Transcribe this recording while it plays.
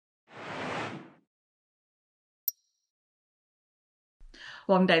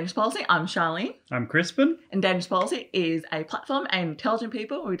Welcome to Dangerous Policy. I'm Charlene. I'm Crispin. And Dangerous Policy is a platform aimed at intelligent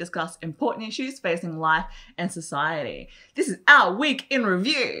people where we discuss important issues facing life and society. This is our week in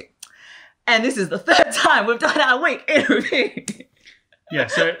review. And this is the third time we've done our week in review. Yeah,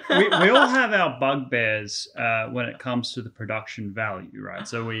 so we all have our bugbears when it comes to the production value, right?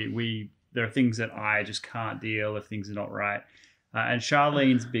 So there are things that I just can't deal if things are not right. And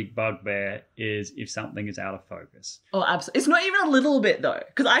Charlene's big bugbear is if something is out of focus. Oh, absolutely. It's not even a little bit, though,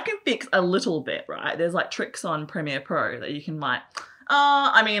 because I can fix a little bit, right? There's, like, tricks on Premiere Pro that you can, like,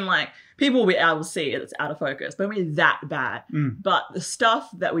 people will be able to see it's out of focus, but it's that bad. But the stuff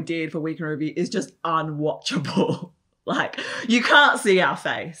that we did for Week in Review is just unwatchable. Like, you can't see our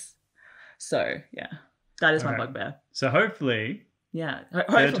face. So, yeah, that is my bugbear. So hopefully, yeah,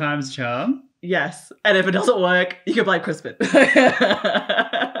 third time's a charm. Yes, and if it doesn't work, you can blame Crispin.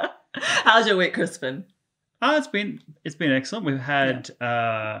 How's your week, Crispin? It's been excellent. We've had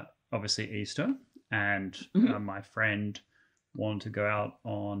obviously Easter, and my friend wanted to go out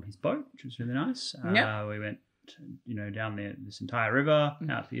on his boat, which was really nice. We went, down this entire river,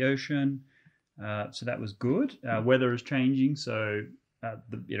 out to the ocean. So that was good. Weather is changing, so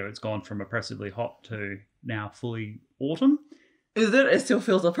it's gone from oppressively hot to now fully autumn. Is it? It still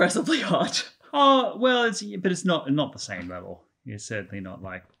feels oppressively hot. Oh well, it's not the same level. It's certainly not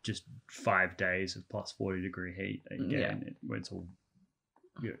like just 5 days of plus 40 degree heat again, where it's all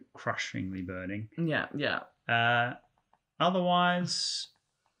crushingly burning. Yeah. Otherwise,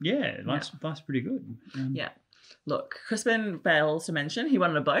 life's pretty good. Look, Crispin fails to mention he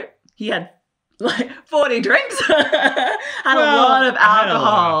wanted a boat. He had like 40 drinks, had a lot of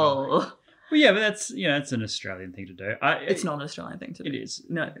alcohol. Well, yeah, but that's it's an Australian thing to do. It's not an Australian thing to do. It is.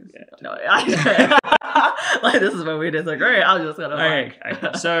 No. Like, this is where we disagree. I'm just gonna. Okay.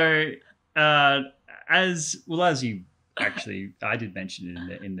 So, as you actually, I did mention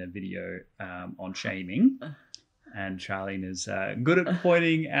it in the video on shaming, and Charlene is good at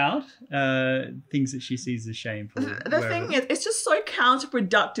pointing out things that she sees as shameful. The thing is, it's just so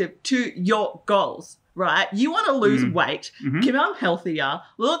counterproductive to your goals. Right? You want to lose weight, become healthier,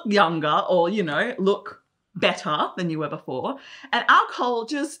 look younger, or, look better than you were before. And alcohol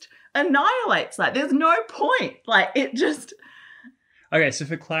just annihilates that. There's no point. Like, it just... Okay, so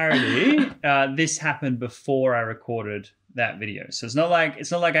for clarity, this happened before I recorded that video. So it's not like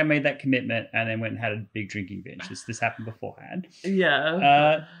I made that commitment and then went and had a big drinking binge. This happened beforehand.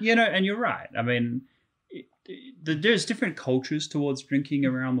 Yeah. And you're right. I mean, there's different cultures towards drinking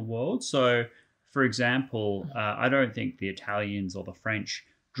around the world. So... For example, I don't think the Italians or the French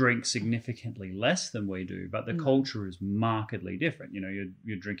drink significantly less than we do, but the culture is markedly different.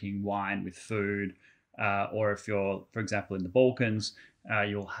 You're drinking wine with food, or if you're, for example, in the Balkans,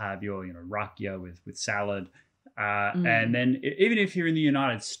 you'll have your rakia with salad. And then even if you're in the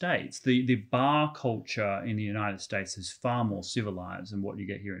United States, the bar culture in the United States is far more civilized than what you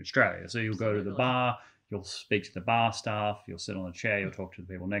get here in Australia. So you'll go to the bar, you'll speak to the bar staff, you'll sit on a chair, you'll talk to the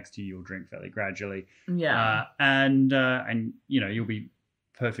people next to you, you'll drink fairly gradually. Yeah. And you'll be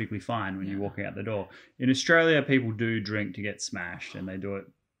perfectly fine when you're walking out the door. In Australia, people do drink to get smashed, and they do it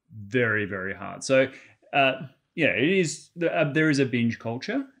very, very hard. So, it is there is a binge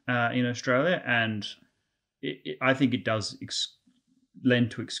culture in Australia, and I think it does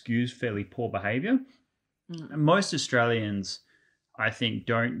lend to excuse fairly poor behaviour. Most Australians, I think,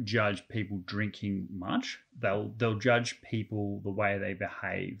 don't judge people drinking much. They'll judge people the way they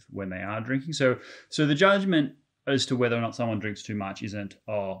behave when they are drinking. So the judgment as to whether or not someone drinks too much isn't,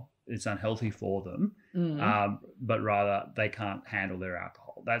 it's unhealthy for them, but rather they can't handle their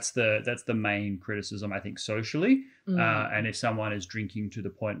alcohol. That's the main criticism, I think, socially. And if someone is drinking to the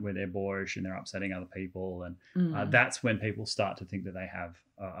point where they're boorish and they're upsetting other people, and that's when people start to think that they have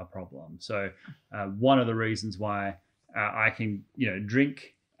a problem. So one of the reasons why I can,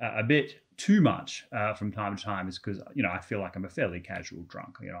 drink a bit too much from time to time is because, I feel like I'm a fairly casual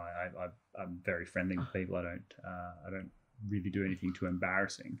drunk. I'm very friendly with people. I don't really do anything too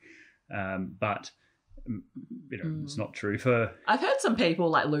embarrassing. But it's not true for... I've heard some people,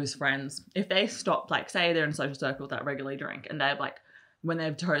 like, lose friends if they stop, like, say they're in a social circle that regularly drink, and they're like, when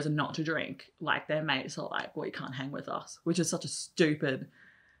they've chosen not to drink, like, their mates are like, well, you can't hang with us, which is such a stupid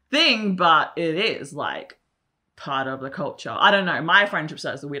thing, but it is, like, part of the culture. I don't know. My friendship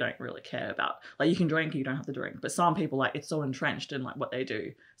says that we don't really care about, like, you can drink or you don't have to drink. But some people, like, it's so entrenched in, like, what they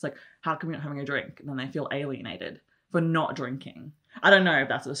do. It's like, how come you're not having a drink? And then they feel alienated for not drinking. I don't know if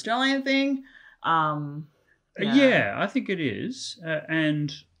that's an Australian thing. Yeah, I think it is.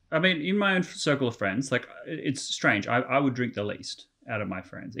 And I mean, in my own circle of friends, like, it's strange. I would drink the least. out of my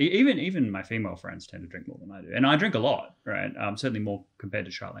friends. Even my female friends tend to drink more than I do, and I drink a lot, right? Certainly more compared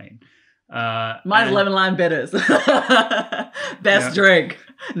to Charlene. Mine's lemon lime bitters. Best drink,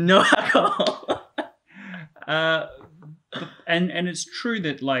 no alcohol. And it's true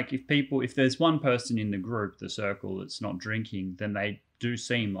that like if there's one person in the group, the circle, that's not drinking, then they do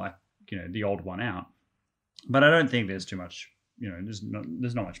seem like, you know, the odd one out. But I don't think there's too much, you know,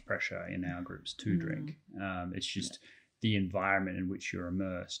 there's not much pressure in our groups to drink. It's just the environment in which you're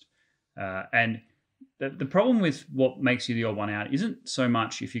immersed. And the problem with what makes you the odd one out isn't so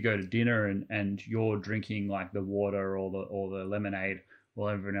much if you go to dinner and you're drinking like the water or the lemonade while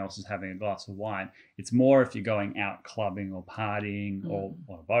everyone else is having a glass of wine. It's more if you're going out clubbing or partying or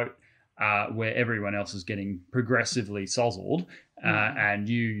on a boat where everyone else is getting progressively sozzled and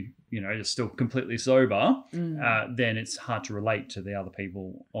you know, you're still completely sober, then it's hard to relate to the other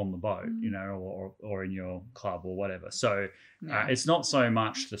people on the boat, you know, or in your club or whatever. So it's not so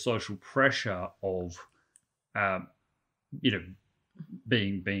much the social pressure of, you know,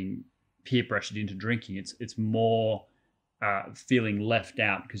 being peer pressured into drinking. It's more feeling left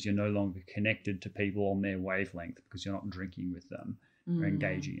out because you're no longer connected to people on their wavelength because you're not drinking with them or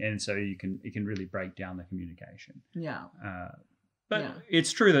engaging, and so it can really break down the communication. But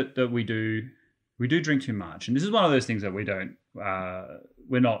it's true that we do drink too much, and this is one of those things that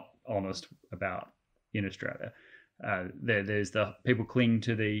we're not honest about in Australia. There's the people cling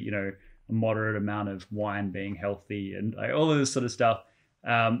to the, you know, moderate amount of wine being healthy and like all of this sort of stuff.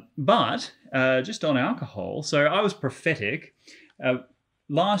 But just on alcohol, so I was prophetic.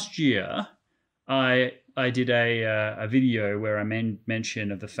 Last year, I did a video where I made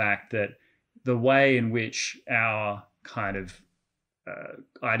mention of the fact that the way in which our kind of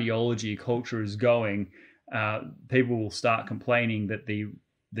ideology culture is going, people will start complaining that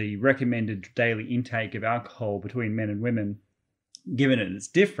the recommended daily intake of alcohol between men and women, given it it's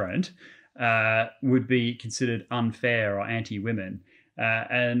different, would be considered unfair or anti-women.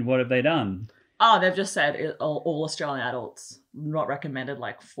 And what have they done? Oh, they've just said all Australian adults not recommended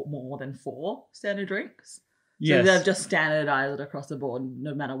like more than 4 standard drinks. Yes. So they've just standardized it across the board,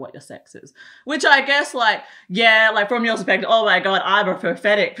 no matter what your sex is. Which I guess, like, yeah, like from your perspective, oh my God, I'm a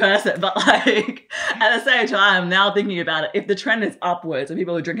prophetic person. But like at the same time, now thinking about it, if the trend is upwards and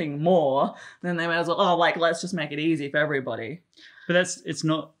people are drinking more, then they might as well, let's just make it easy for everybody. But it's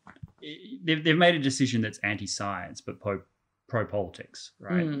not, they've made a decision that's anti-science, but pro-politics,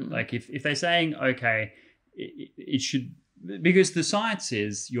 right? Like if they're saying, okay, it should, because the science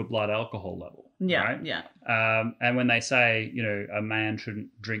is your blood alcohol level. Right? And when they say, you know, a man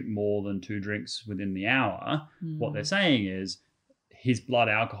shouldn't drink more than 2 drinks within the hour, what they're saying is his blood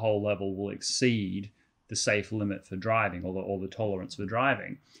alcohol level will exceed the safe limit for driving or the tolerance for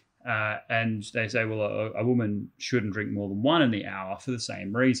driving. And they say, well, a woman shouldn't drink more than 1 in the hour for the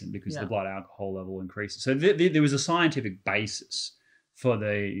same reason, because the blood alcohol level increases. So there was a scientific basis for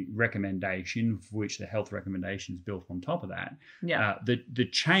the recommendation, for which the health recommendation is built on top of that. The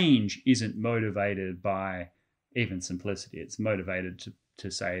change isn't motivated by even simplicity. It's motivated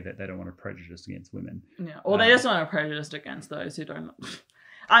to say that they don't want to prejudice against women. Or they just want to prejudice against those who don't.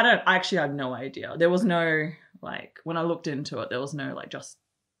 I actually have no idea. There was no, like, when I looked into it, there was no, like,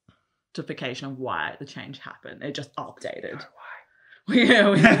 justification of why the change happened. It just updated.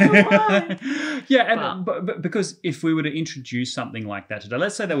 But because if we were to introduce something like that today,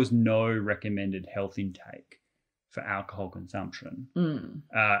 let's say there was no recommended health intake for alcohol consumption,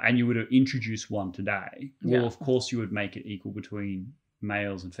 and you were to introduce one today, well, of course you would make it equal between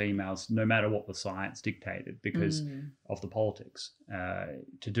males and females, no matter what the science dictated, because of the politics.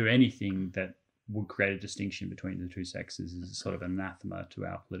 To do anything that would create a distinction between the 2 sexes is sort of anathema to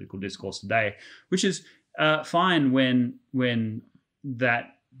our political discourse today, which is fine when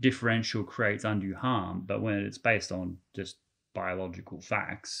that differential creates undue harm, but when it's based on just biological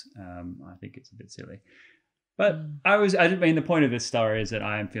facts, I think it's a bit silly. But I mean, the point of this story is that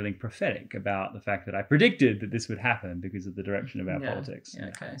I am feeling prophetic about the fact that I predicted that this would happen because of the direction of our politics.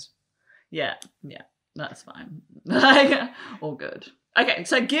 Yeah, that's fine. All good. Okay,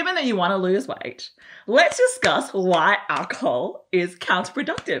 so given that you want to lose weight, let's discuss why alcohol is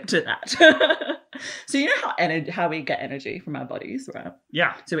counterproductive to that. So you know how we get energy from our bodies, right?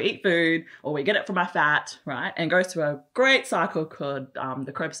 Yeah. So we eat food or we get it from our fat, right? And it goes through a great cycle called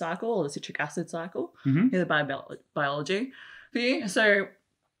the Krebs cycle or the citric acid cycle. Here's the biology for you. So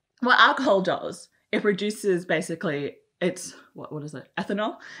what alcohol does, it produces basically, it's, what is it?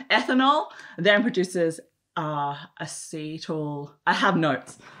 Ethanol. Ethanol then produces acetyl. I have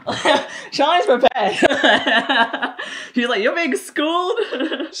notes. Charlene's prepared. She's like, you're being schooled.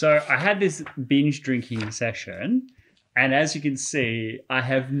 So I had this binge drinking session And as you can see, I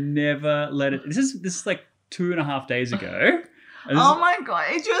have never let it. This is like 2.5 days ago. Oh my God.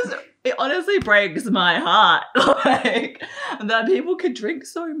 It honestly breaks my heart. Like, that people could drink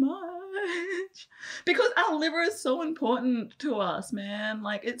so much. Because our liver is so important to us, man.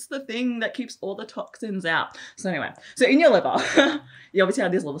 Like, it's the thing that keeps all the toxins out. So anyway, so in your liver, you obviously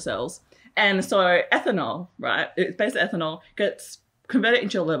have these liver cells. And so ethanol, right? It's basically ethanol gets converted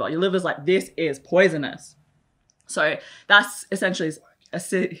into your liver. Your liver's like, this is poisonous. So that's essentially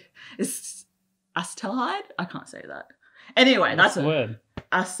acetaldehyde. I can't say that. Anyway, What's that's the word.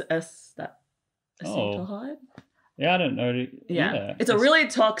 Acetaldehyde. Yeah, I don't know. Yeah. It's a really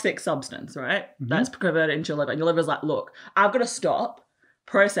toxic substance, right? Mm-hmm. That's converted into your liver. And your liver's like, look, I've got to stop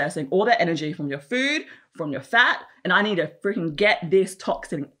processing all that energy from your food, from your fat, and I need to freaking get this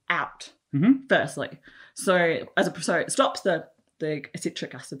toxin out, firstly. So it stops the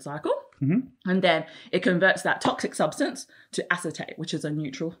citric acid cycle, and then it converts that toxic substance to acetate, which is a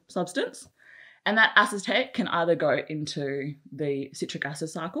neutral substance. And that acetate can either go into the citric acid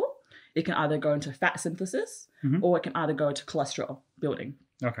cycle, it can either go into fat synthesis, or it can either go to cholesterol building.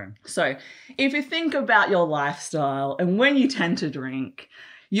 Okay. So if you think about your lifestyle and when you tend to drink,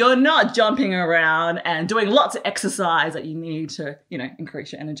 you're not jumping around and doing lots of exercise that you need to,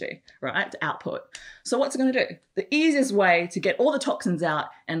 increase your energy, right? To output. So what's it going to do? The easiest way to get all the toxins out,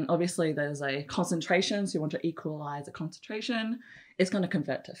 and obviously there's a concentration, so you want to equalize the concentration, it's going to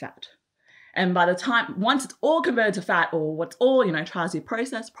convert to fat. And by the time, once it's all converted to fat, or what's all, tries to be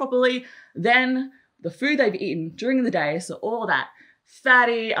processed properly, then the food they've eaten during the day, so all that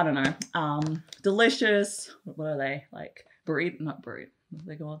fatty, delicious, what are they? Like not burrito, what are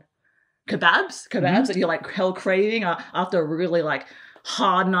they called? Kebabs that you're like hell craving after a really like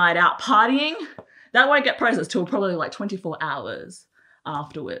hard night out partying. That won't get processed till probably like 24 hours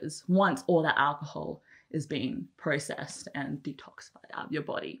afterwards, once all that alcohol is being processed and detoxified out of your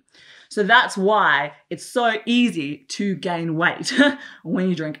body. So that's why it's so easy to gain weight when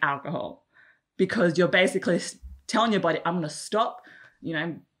you drink alcohol, because you're basically telling your body, I'm going to stop,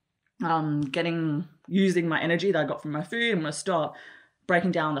 using my energy that I got from my food. I'm going to stop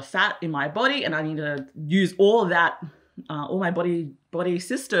breaking down the fat in my body, and I need to use all of that, all my body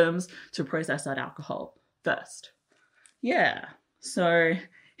systems to process that alcohol first. Yeah. So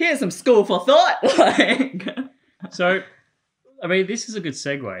here's some school for thought. So, this is a good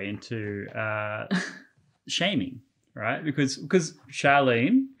segue into shaming, right? Because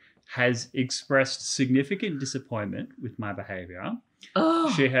Charlene has expressed significant disappointment with my behaviour.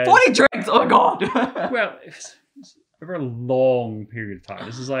 Oh, she has 40 drinks. Oh God. Well, it's over a long period of time.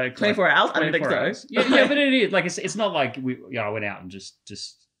 This is like 24 hours. I don't think so. Yeah, but it is like it's not like I went out and just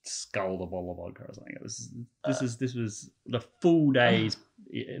sculled a bottle of vodka or something. This was the full day's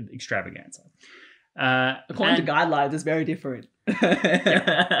extravaganza. According to guidelines, it's very different.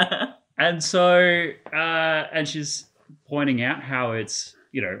 Yeah. And so, and she's pointing out how it's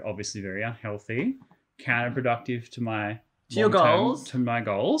obviously very unhealthy, counterproductive to my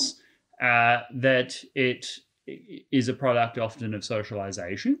goals, that it is a product often of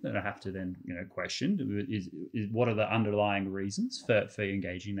socialization that I have to then question is what are the underlying reasons for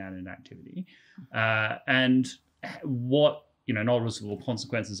engaging that in an activity, and what noticeable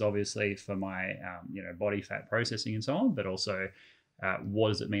consequences obviously for my body fat processing and so on, but also what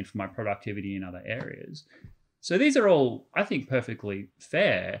does it mean for my productivity in other areas. So these are all, I think, perfectly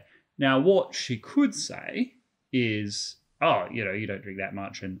fair. Now, what she could say is, you don't drink that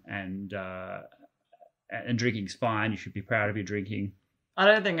much, and drinking's fine. You should be proud of your drinking. I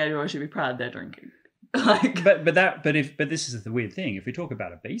don't think anyone should be proud of their drinking. But this is the weird thing. If we talk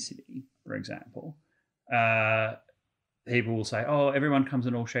about obesity, for example, people will say, "Oh, everyone comes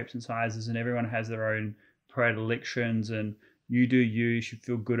in all shapes and sizes, and everyone has their own predilections, and you do you. You should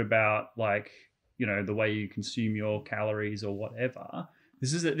feel good about the way you consume your calories or whatever."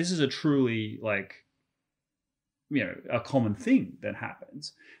 This is a truly a common thing that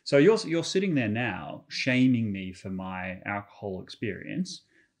happens. So you're sitting there now shaming me for my alcohol experience.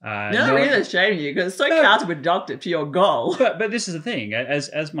 No, really shaming you because it's so counterproductive to your goal. But this is the thing,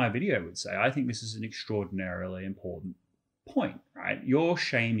 as my video would say, I think this is an extraordinarily important point, right? You're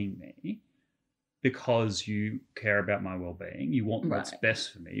shaming me because you care about my well-being. You want what's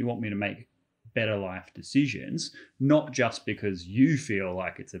best for me. You want me to make better life decisions, not just because you feel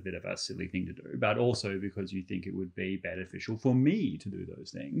like it's a bit of a silly thing to do, but also because you think it would be beneficial for me to do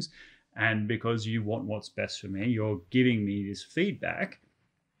those things. And because you want what's best for me, you're giving me this feedback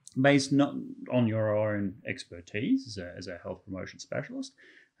based not on your own expertise as a health promotion specialist,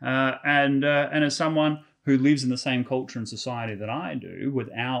 and as someone who lives in the same culture and society that I do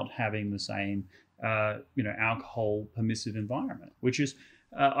without having the same alcohol permissive environment, which is,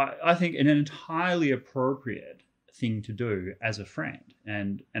 I think, an entirely appropriate thing to do as a friend.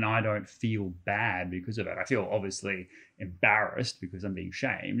 And I don't feel bad because of it. I feel obviously embarrassed because I'm being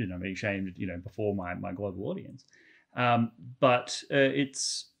shamed, and I'm being shamed, before my global audience. But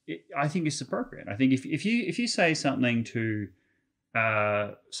I think it's appropriate. I think if you say something to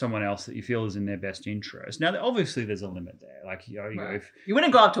someone else that you feel is in their best interest. Now, obviously, there's a limit there. Like, right. You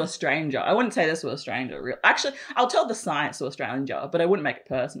wouldn't go up to a stranger. I wouldn't say this to a stranger. Actually, I'll tell the science to a stranger, but I wouldn't make it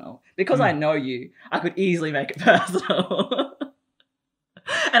personal. Because I know you, I could easily make it personal.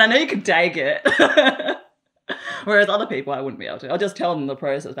 And I know you could take it. Whereas other people, I wouldn't be able to. I'll just tell them the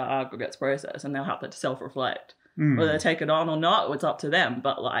process, how alcohol gets processed, and they'll have to self-reflect. Whether they take it on or not, it's up to them.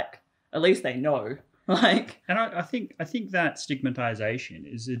 But, at least they know. And I think that stigmatization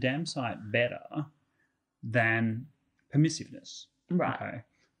is a damn sight better than permissiveness. Right.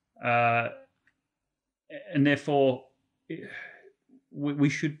 Okay. And therefore, we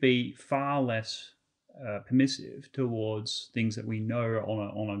should be far less permissive towards things that we know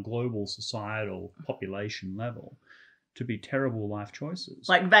on a global societal population level to be terrible life choices.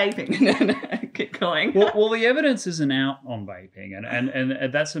 Like vaping. Keep going. Well, the evidence isn't out on vaping,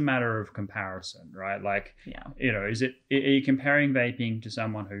 and that's a matter of comparison, right? Are you comparing vaping to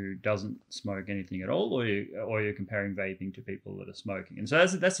someone who doesn't smoke anything at all, or you're comparing vaping to people that are smoking? And so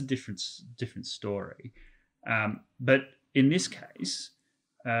that's a different story. But in this case,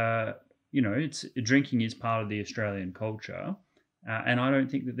 drinking is part of the Australian culture. And I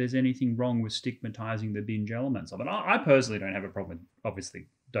don't think that there's anything wrong with stigmatizing the binge elements of it. I personally don't have a problem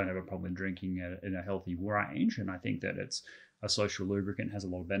with drinking in a healthy range. And I think that it's a social lubricant, has a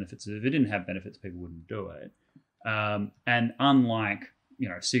lot of benefits. If it didn't have benefits, people wouldn't do it. And unlike,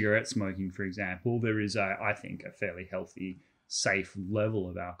 cigarette smoking, for example, there is, I think, a fairly healthy, safe level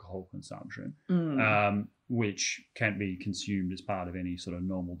of alcohol consumption, which can be consumed as part of any sort of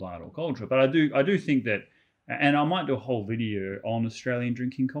normal diet or culture. But I do think that, and I might do a whole video on Australian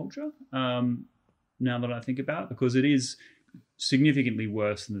drinking culture now that I think about it, because it is significantly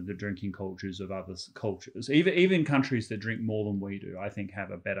worse than the drinking cultures of other cultures. Even countries that drink more than we do, I think,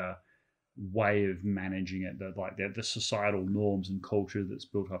 have a better way of managing it, the societal norms and culture that's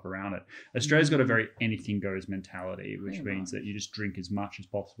built up around it. Australia's got a very anything goes mentality, which means that you just drink as much as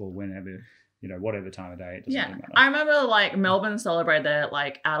possible whenever, whatever time of day. It doesn't really matter. I remember Melbourne celebrated their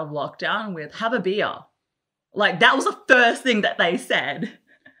out of lockdown with have a beer. That was the first thing that they said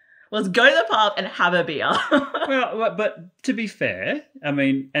was go to the pub and have a beer. Well, but to be fair, I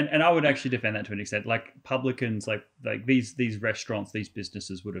mean, and I would actually defend that to an extent. Publicans, these restaurants, these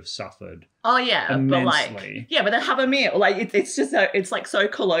businesses would have suffered. Oh yeah, immensely. But they have a meal. It's just so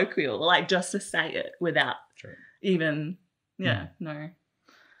colloquial. Just to say it without even no.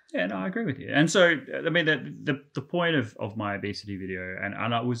 Yeah, no, I agree with you. And so, I mean, the point of my obesity video, and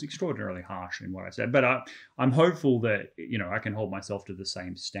I was extraordinarily harsh in what I said, but I'm hopeful that, I can hold myself to the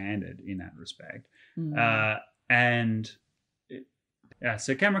same standard in that respect.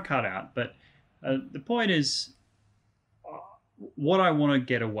 So camera cut out. But the point is, what I want to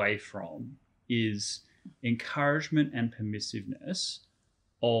get away from is encouragement and permissiveness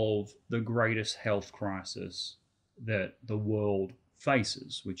of the greatest health crisis that the world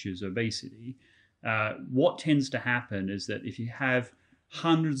faces, which is obesity. What tends to happen is that if you have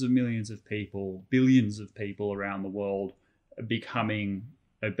hundreds of millions of people, billions of people around the world becoming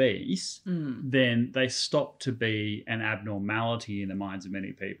obese, then they stop to be an abnormality in the minds of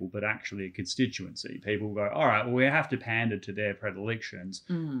many people, but actually a constituency. People go, all right, well, we have to pander to their predilections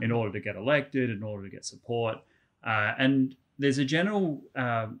in order to get elected, in order to get support. And there's a general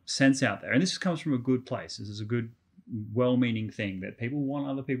sense out there, and this comes from a good place. This is a good, well-meaning thing, that people want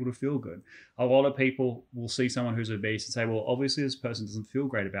other people to feel good. A lot of people will see someone who's obese and say, well, obviously this person doesn't feel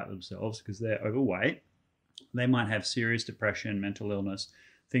great about themselves because they're overweight. They might have serious depression, mental illness,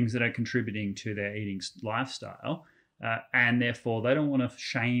 things that are contributing to their eating lifestyle. And therefore they don't want to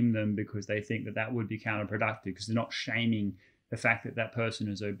shame them because they think that would be counterproductive, because they're not shaming the fact that that person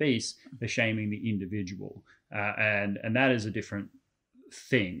is obese, they're shaming the individual. And that is a different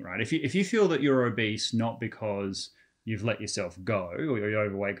thing, right? If you feel that you're obese not because you've let yourself go, or you're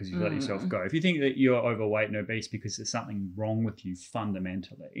overweight because you've let yourself go, if you think that you're overweight and obese because there's something wrong with you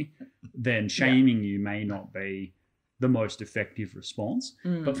fundamentally, then shaming you may not be the most effective response.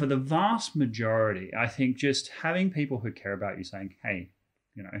 But for the vast majority, I think just having people who care about you saying, hey,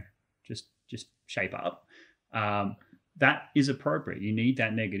 just shape up, that is appropriate. You need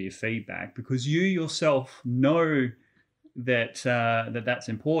that negative feedback because you yourself know that's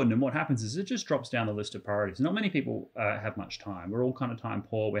important. And what happens is it just drops down the list of priorities. Not many people have much time. We're all kind of time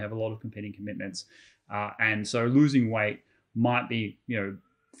poor. We have a lot of competing commitments. And so losing weight might be,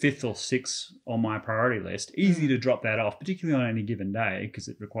 fifth or sixth on my priority list. Easy to drop that off, particularly on any given day, because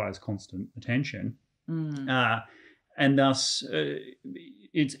it requires constant attention. And thus,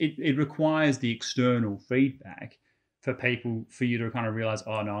 it requires the external feedback for you to kind of realize,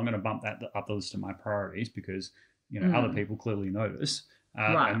 oh no, I'm going to bump that up the list of my priorities because other people clearly notice.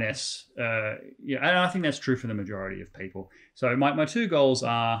 Right. And that's and I think that's true for the majority of people. So my two goals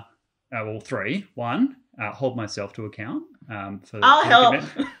are three. One, hold myself to account for I'll help.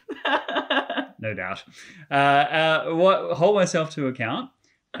 commitment. No doubt. Hold myself to account.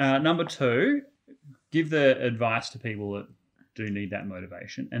 Number two, give the advice to people that do need that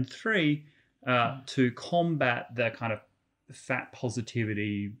motivation. And three, to combat the kind of fat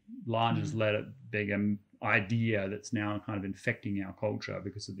positivity, largest letter bigger idea that's now kind of infecting our culture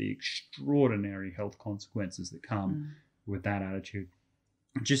because of the extraordinary health consequences that come with that attitude.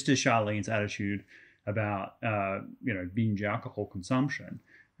 Just as Charlene's attitude about binge alcohol consumption,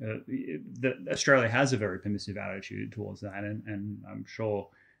 Australia has a very permissive attitude towards that, and I'm sure,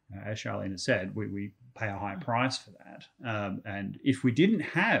 as Charlene has said, we pay a high price for that. And if we didn't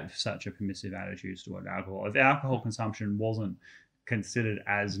have such a permissive attitude toward alcohol, if alcohol consumption wasn't considered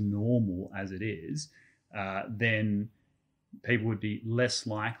as normal as it is, then people would be less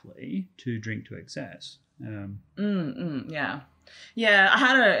likely to drink to excess. Yeah. I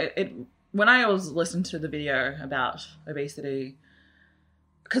had when I was listening to the video about obesity,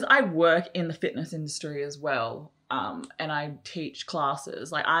 because I work in the fitness industry as well, and I teach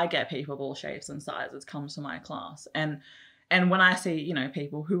classes. Like, I get people of all shapes and sizes come to my class, and when I see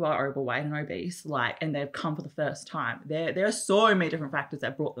people who are overweight and obese, and they've come for the first time, there are so many different factors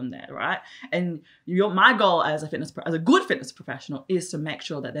that brought them there, right? And my goal as a good fitness professional is to make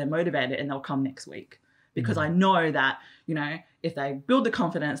sure that they're motivated and they'll come next week. Because I know that, if they build the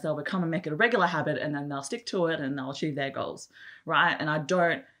confidence, they'll become and make it a regular habit, and then they'll stick to it and they'll achieve their goals, right? And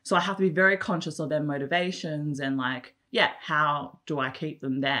so I have to be very conscious of their motivations and how do I keep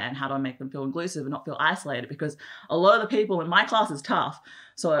them there and how do I make them feel inclusive and not feel isolated? Because a lot of the people in my class is tough.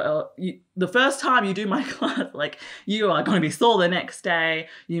 So the first time you do my class, you are going to be sore the next day.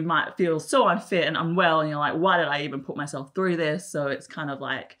 You might feel so unfit and unwell, and you're like, why did I even put myself through this? So it's kind of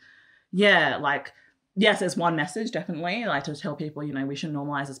yes, there's one message, definitely, to tell people, we should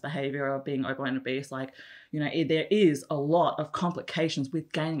normalize this behavior of being overweight and obese. There is a lot of complications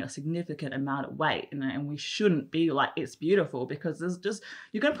with gaining a significant amount of weight, and we shouldn't be it's beautiful, because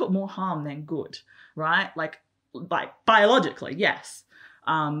you're going to put more harm than good, right? Like biologically, yes.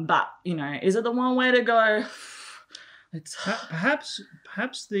 But, is it the one way to go? It's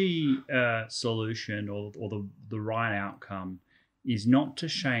perhaps the solution or the right outcome is not to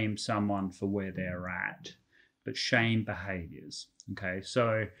shame someone for where they're at, but shame behaviors. Okay,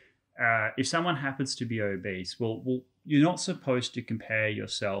 so if someone happens to be obese, well, you're not supposed to compare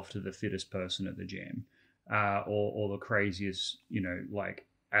yourself to the fittest person at the gym or the craziest,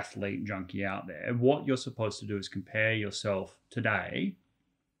 athlete junkie out there. What you're supposed to do is compare yourself today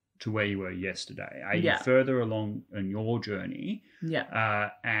to where you were yesterday. Are you further along in your journey? Yeah.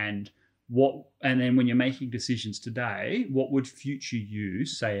 And then when you're making decisions today, what would future you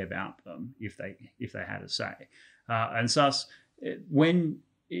say about them if they had a say? And so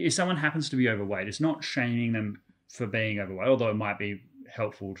if someone happens to be overweight, it's not shaming them for being overweight, although it might be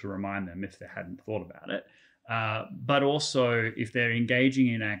helpful to remind them if they hadn't thought about it. But also, if they're engaging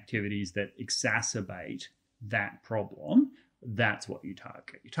in activities that exacerbate that problem, that's what you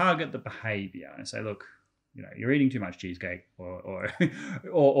target. You target the behavior and say, look, you're eating too much cheesecake or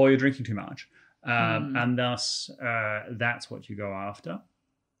you're drinking too much. And thus, that's what you go after.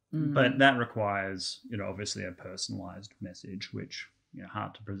 But that requires, obviously a personalized message, which,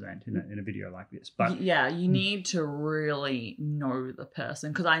 hard to present in a video like this. But yeah, you need to really know the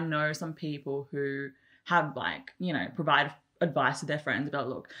person, because I know some people who have provide advice to their friends about,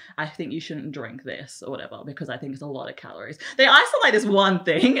 look, I think you shouldn't drink this or whatever because I think it's a lot of calories. They isolate this one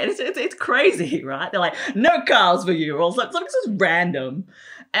thing and it's crazy, right? They're like, no carbs for you, or something just random,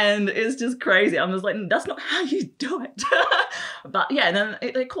 and it's just crazy. I'm just like, that's not how you do it. But yeah, then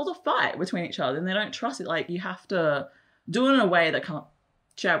they cause a fight between each other and they don't trust it. You have to do it in a way that can't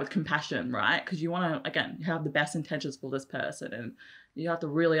share with compassion, right? Because you want to, again, you have the best intentions for this person and you have to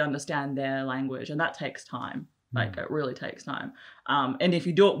really understand their language, and that takes time. It really takes time. And if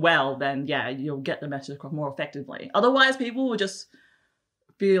you do it well, then yeah, you'll get the message across more effectively. Otherwise, people will just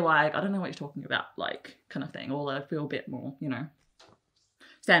feel like, I don't know what you're talking about, kind of thing. Or they'll feel a bit more,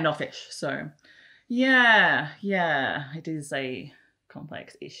 standoffish. So Yeah, it is a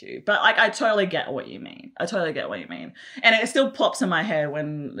complex issue. But like I totally get what you mean. And it still pops in my head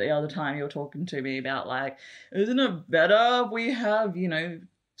when the other time you were talking to me about like, isn't it better we have,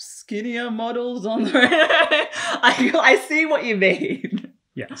 skinnier models on the I see what you mean.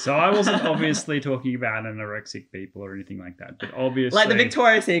 Yeah, so I wasn't obviously talking about anorexic people or anything like that, but obviously like the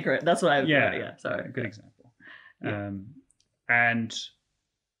Victoria's Secret. That's what I yeah, sorry. Good example. Yeah. And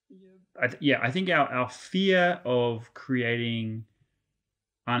I think our fear of creating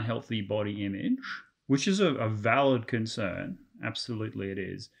unhealthy body image, which is a valid concern, absolutely it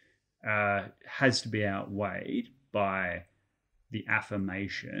is, has to be outweighed by the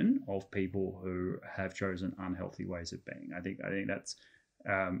affirmation of people who have chosen unhealthy ways of being. I think that's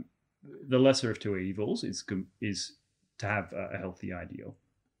the lesser of two evils is to have a healthy ideal.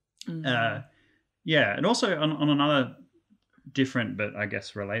 Mm-hmm. And also on another different but I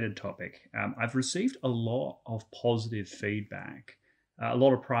guess related topic, I've received a lot of positive feedback, a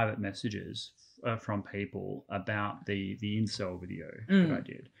lot of private messages from people about the incel video that I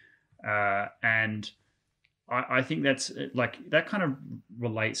did, and I think that's like that kind of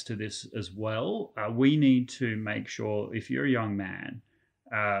relates to this as well. We need to make sure if you're a young man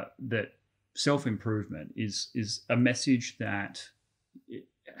that self-improvement is a message that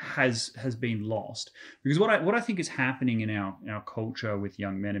has been lost, because what I think is happening in our culture with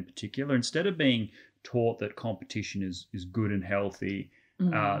young men in particular, instead of being taught that competition is good and healthy,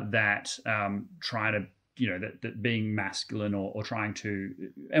 that trying to that being masculine or trying to,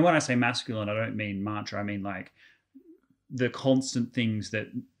 and when I say masculine I don't mean macho, I mean like the constant things that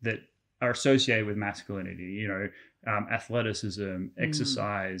are associated with masculinity, athleticism,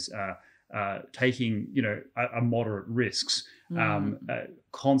 exercise, taking a moderate risks,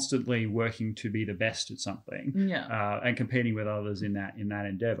 constantly working to be the best at something, and competing with others in that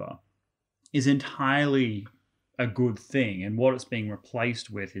endeavor is entirely a good thing. And what it's being replaced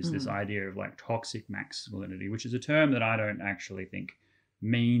with is this idea of like toxic masculinity, which is a term that I don't actually think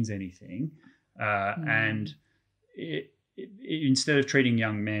means anything, and instead of treating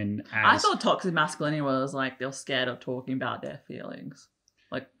young men as... I thought toxic masculinity was like they're scared of talking about their feelings.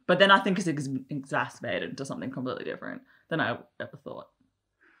 Like, but then I think it's exacerbated to something completely different than I ever thought.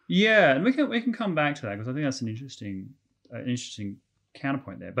 Yeah, and we can come back to that because I think that's an interesting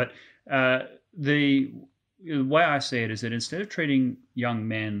counterpoint there. But the way I see it is that instead of treating young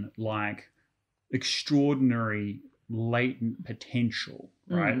men like extraordinary latent potential,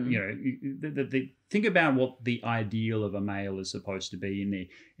 right? Think about what the ideal of a male is supposed to be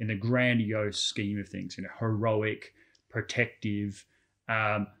in the grandiose scheme of things. Heroic, protective,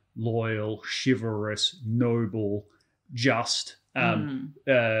 loyal, chivalrous, noble, just,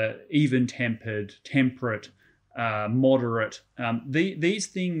 even-tempered, temperate, moderate. These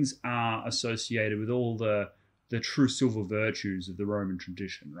things are associated with all the true silver virtues of the Roman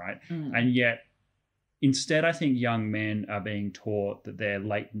tradition, right? And yet, instead, I think young men are being taught that they're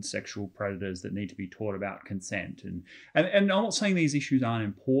latent sexual predators that need to be taught about consent. And I'm not saying these issues aren't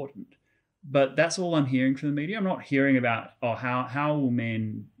important, but that's all I'm hearing from the media. I'm not hearing about, how will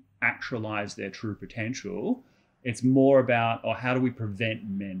men actualize their true potential? It's more about, how do we prevent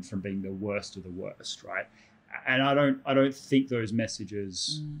men from being the worst of the worst, right? And I don't think those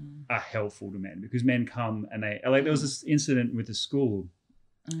messages are helpful to men, because men come and they, like, there was this incident with a school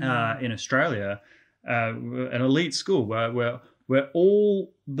in Australia, an elite school where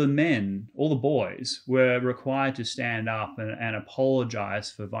all the boys were required to stand up and apologize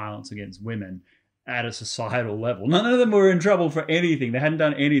for violence against women at a societal level. None of them were in trouble for anything. They hadn't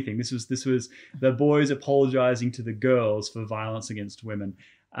done anything. This was the boys apologizing to the girls for violence against women.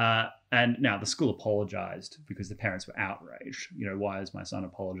 And now the school apologized because the parents were outraged. Why is my son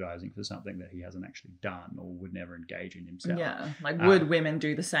apologizing for something that he hasn't actually done or would never engage in himself? Yeah, like would women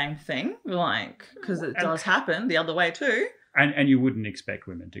do the same thing? Like, because it does happen the other way too. And you wouldn't expect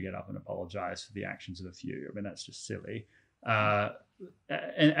women to get up and apologize for the actions of a few. I mean, that's just silly. But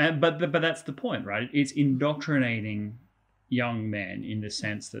that's the point, right? It's indoctrinating young men in the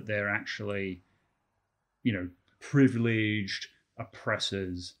sense that they're actually, privileged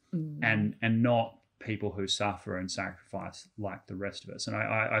oppressors and not people who suffer and sacrifice like the rest of us. And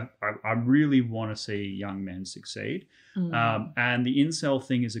I really want to see young men succeed. And the incel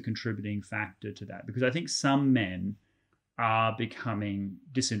thing is a contributing factor to that, because I think some men are becoming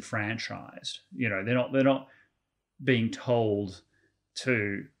disenfranchised. They're not being told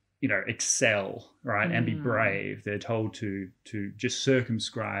to excel, right, and be brave. They're told to just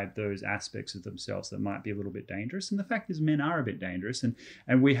circumscribe those aspects of themselves that might be a little bit dangerous. And the fact is, men are a bit dangerous,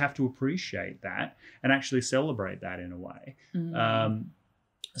 and we have to appreciate that and actually celebrate that in a way.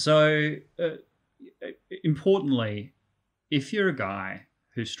 importantly, if you're a guy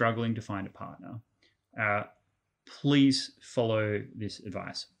who's struggling to find a partner, please follow this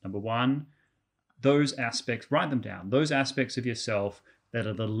advice. Number one, those aspects, write them down. Those aspects of yourself that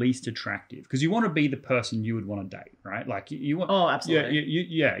are the least attractive, because you want to be the person you would want to date, right? Like you want. Oh, absolutely.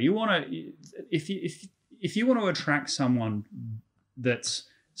 You want to. If you want to attract someone that's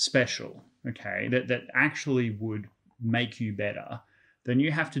special, okay, that actually would make you better, then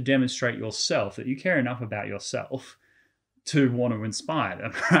you have to demonstrate yourself that you care enough about yourself to want to inspire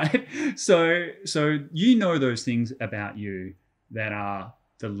them, right? So you know those things about you that are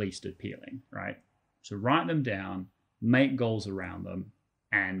the least appealing, right? So write them down, make goals around them,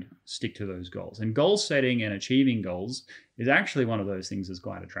 and stick to those goals. And goal setting and achieving goals is actually one of those things that's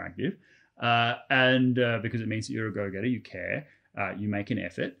quite attractive. Because it means that you're a go-getter, you care, you make an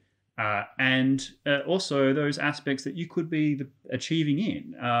effort, and also those aspects that you could be achieving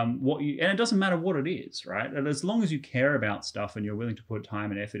in and it doesn't matter what it is, right? And as long as you care about stuff and you're willing to put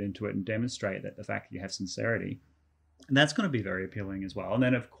time and effort into it and demonstrate that the fact that you have sincerity, that's going to be very appealing as well. And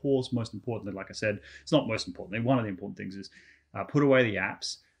then, of course, most importantly, like I said, it's not most importantly, one of the important things is put away the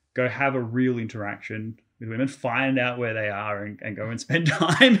apps, go have a real interaction with women, find out where they are and go and spend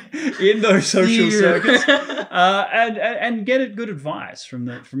time in those social circuits, and get good advice from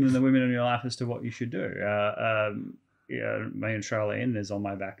the women in your life as to what you should do. Me and Charlene, there's on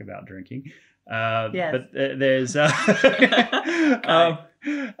my back about drinking. Yes. But there's, that's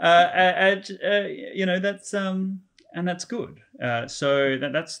and that's good. So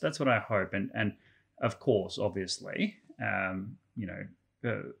that's what I hope. And of course, obviously,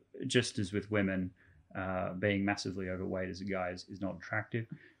 just as with women, being massively overweight as a guy is not attractive.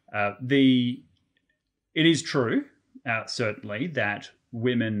 It is true, certainly, that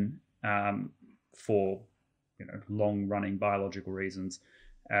women, for long-running biological reasons,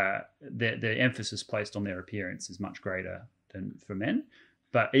 the emphasis placed on their appearance is much greater than for men.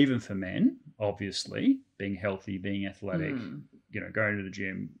 But even for men, obviously, being healthy, being athletic, going to the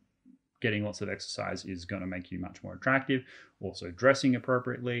gym, getting lots of exercise is going to make you much more attractive. Also, dressing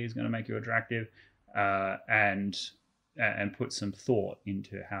appropriately is going to make you attractive. And put some thought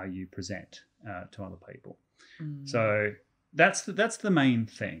into how you present to other people. So that's the main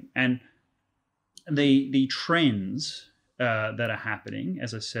thing. And the trends that are happening,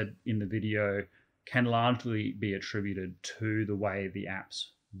 as I said in the video, can largely be attributed to the way the apps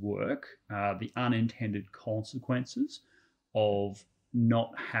work, the unintended consequences of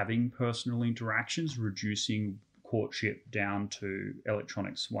not having personal interactions, reducing courtship down to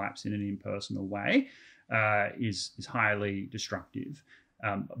electronic swipes in an impersonal way, is highly destructive,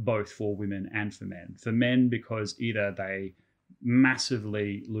 both for women and for men. For men, because either they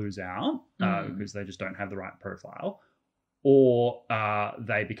massively lose out because they just don't have the right profile, or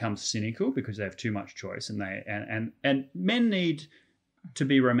they become cynical because they have too much choice, and men need to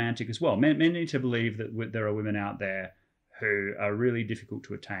be romantic as well. Men need to believe that there are women out there who are really difficult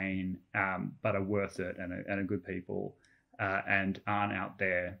to attain, but are worth it and are good people, and aren't out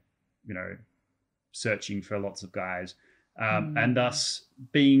there, searching for lots of guys, and thus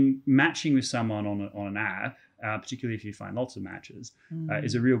matching with someone on an app, particularly if you find lots of matches,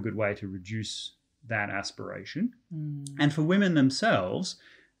 is a real good way to reduce that aspiration. And for women themselves,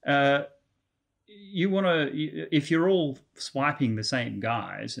 you want to, if you're all swiping the same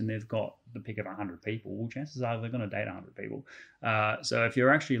guys and they've got the pick of 100 people, well, chances are they're going to date 100 people. So if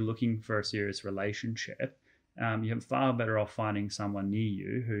you're actually looking for a serious relationship, you're far better off finding someone near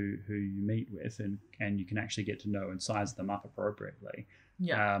you who you meet with and you can actually get to know and size them up appropriately,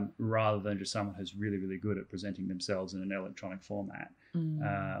 rather than just someone who's really, really good at presenting themselves in an electronic format.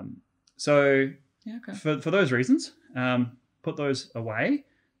 For those reasons, put those away,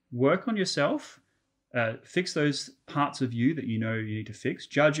 work on yourself, fix those parts of you that you know you need to fix.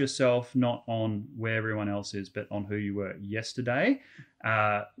 Judge yourself not on where everyone else is, but on who you were yesterday.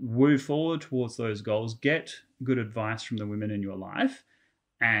 Move forward towards those goals. Get good advice from the women in your life,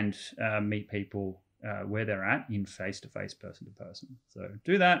 and meet people where they're at in face-to-face, person-to-person. So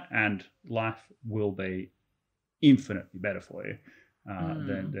do that, and life will be infinitely better for you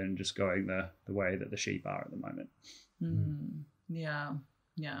than just going the way that the sheep are at the moment. Yeah.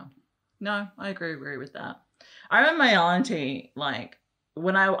 No, I agree with that. I remember my auntie,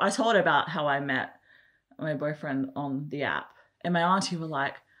 when I told her about how I met my boyfriend on the app, and my auntie was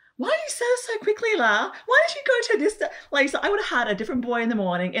like, why did you say this so quickly, La? Why did you go to this? So I would have had a different boy in the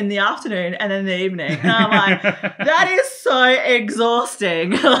morning, in the afternoon, and in the evening. And I'm like, that is so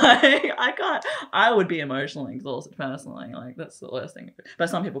exhausting. I would be emotionally exhausted personally. That's the worst thing. But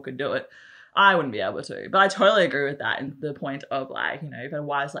some people could do it. I wouldn't be able to. But I totally agree with that, and the point of like, you know, you've got a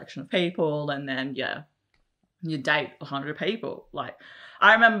wide selection of people, and then you date 100 people. Like,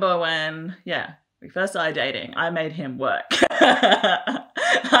 I remember when we first started dating, I made him work.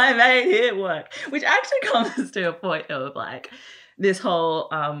 I made him work, which actually comes to a point of like this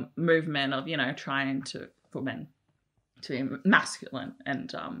whole movement of, you know, trying to for men to be masculine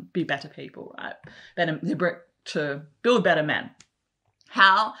and be better people, right? To build better men.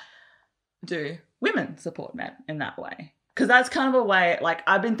 How do women support men in that way? Because that's kind of a way, like,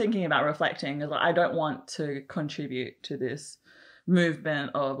 I've been thinking about reflecting, is like, I don't want to contribute to this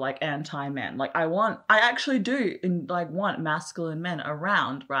movement of like anti-men. Like, I actually do want masculine men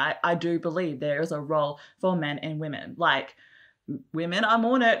around, right? I do believe there is a role for men and women. Like, women are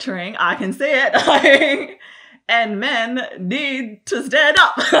more nurturing, I can see it. And men need to stand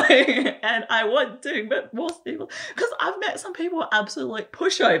up. And I want to, but most people, because I've met some people who are absolute like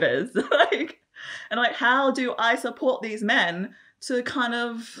pushovers. And like, how do I support these men to kind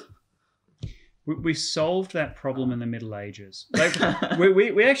of... We solved that problem in the Middle Ages. Like,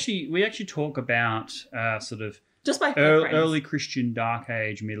 we actually talk about sort of just by early Christian Dark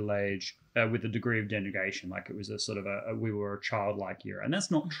Age, Middle Age, with a degree of denigration, like it was a sort of we were a childlike era, and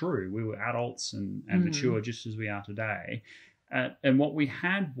that's not true. We were adults and mature just as we are today, and what we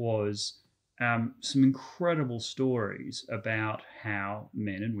had was some incredible stories about how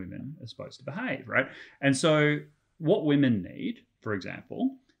men and women are supposed to behave, right? And so what women need, for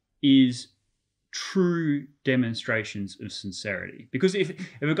example, is true demonstrations of sincerity. Because if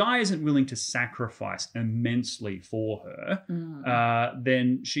a guy isn't willing to sacrifice immensely for her,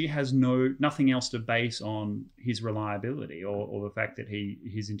 then she has nothing else to base on his reliability or the fact that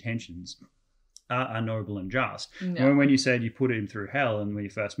his intentions are noble and just. No. When you said you put him through hell and when you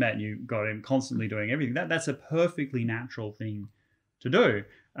first met and you got him constantly doing everything, that's a perfectly natural thing to do.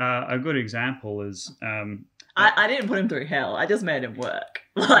 A good example is... I didn't put him through hell. I just made him work.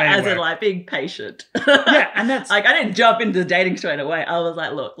 As in, like, being patient. Yeah, and that's... like, I didn't jump into dating straight away. I was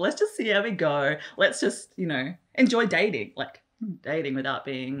like, look, let's just see how we go. Let's just, you know, enjoy dating. Like, dating without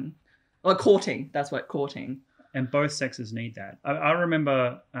being... Or courting. That's what, courting. And both sexes need that. I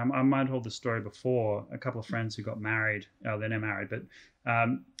remember, I might have told the story before, a couple of friends who got married. They're now married. But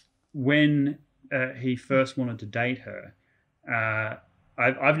when he first wanted to date her...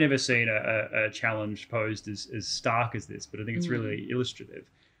 I've never seen a challenge posed as stark as this, but I think it's really illustrative,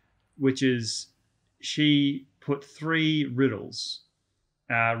 which is she put 3 riddles,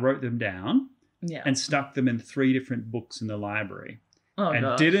 wrote them down, and stuck them in 3 different books in the library,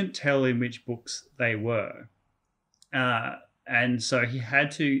 didn't tell him which books they were. And so he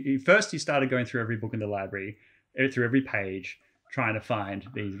started going through every book in the library, through every page, trying to find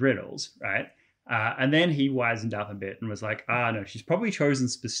these riddles, right? And then he wisened up a bit and was like, no, she's probably chosen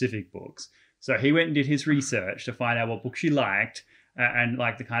specific books. So he went and did his research to find out what books she liked and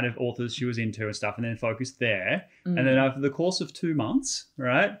like the kind of authors she was into and stuff, and then focused there. And then over the course of 2 months,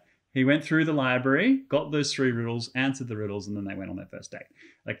 right, he went through the library, got those 3 riddles, answered the riddles, and then they went on their first date.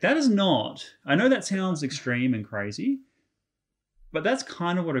 Like, that is not... I know that sounds extreme and crazy, but that's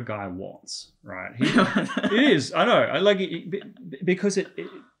kind of what a guy wants, right? It is. I know. I like it because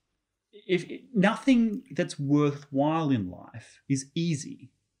if nothing that's worthwhile in life is easy,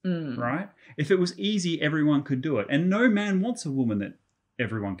 right? If it was easy, everyone could do it. And no man wants a woman that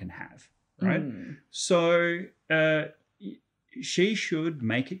everyone can have, right? So she should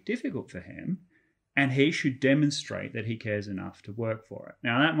make it difficult for him, and he should demonstrate that he cares enough to work for it.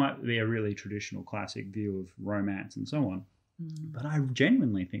 Now, that might be a really traditional classic view of romance and so on, but I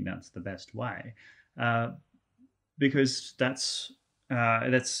genuinely think that's the best way, because that's...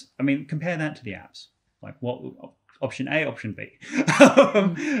 I mean, compare that to the apps. Like, what option A, option B.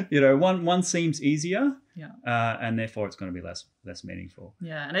 You know, one seems easier, and therefore it's going to be less meaningful.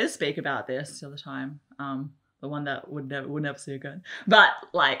 Yeah, and I just speak about this all the time. The one that would never see again. But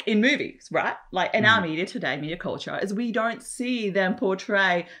like in movies, right? Like in our media today, media culture, is we don't see them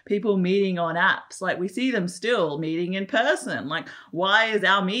portray people meeting on apps. Like, we see them still meeting in person. Like, why is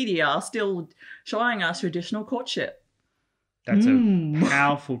our media still showing us traditional courtship? That's a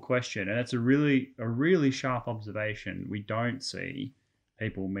powerful question, and it's a really sharp observation. We don't see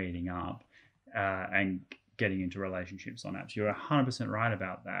people meeting up and getting into relationships on apps. You're 100% right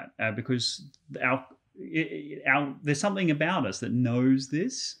about that, because there's something about us that knows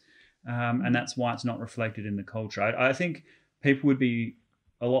this, and that's why it's not reflected in the culture. I think people would be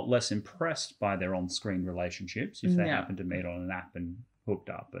a lot less impressed by their on-screen relationships if they happen to meet on an app and hooked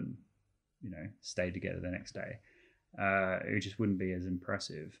up and, you know, stayed together the next day. It just wouldn't be as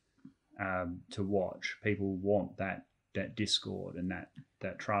impressive to watch. People want that discord and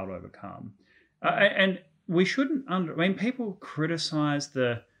that trial to overcome. And we shouldn't people criticize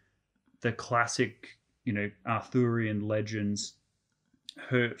the classic, Arthurian legends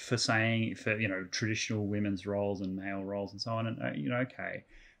for saying, traditional women's roles and male roles and so on, and okay.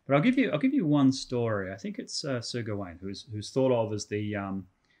 But I'll give you one story. I think it's Sir Gawain, who's thought of as the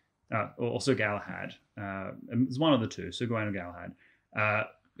or Sir Galahad. It's one of the two, Sir Gawain or Galahad.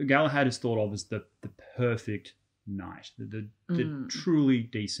 Galahad is thought of as the perfect knight, the truly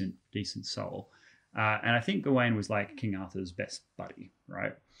decent soul. And I think Gawain was like King Arthur's best buddy,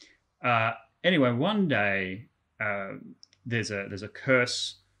 right? Anyway, one day there's a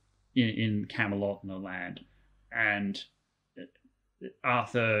curse in Camelot, in the land, and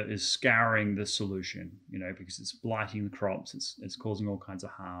Arthur is scouring the solution, because it's blighting the crops, it's causing all kinds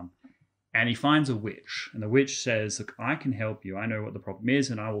of harm. And he finds a witch, and the witch says, "Look, I can help you. I know what the problem is,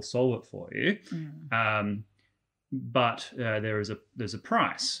 and I will solve it for you. But there's a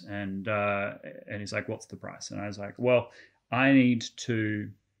price." And he's like, "What's the price?" And I was like, "Well, I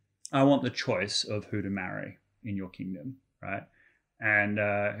want the choice of who to marry in your kingdom, right?" And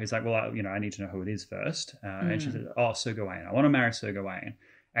he's like, "Well, I need to know who it is first." And she said, "Oh, Sir Gawain. I want to marry Sir Gawain."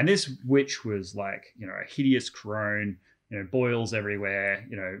 And this witch was like, a hideous crone, boils everywhere,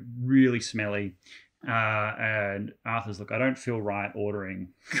 really smelly. And Arthur's, "Look, I don't feel right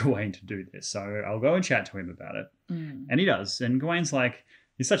ordering Gawain to do this, so I'll go and chat to him about it." And he does. And Gawain's like,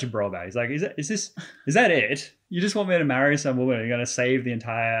 he's such a bro about it. He's like, is that it? You just want me to marry some woman? You're going to save the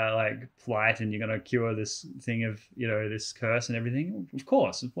entire plight, and you're going to cure this thing of, this curse and everything? Of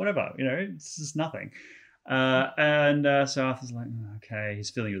course, whatever. It's just nothing. So Arthur's like, okay. He's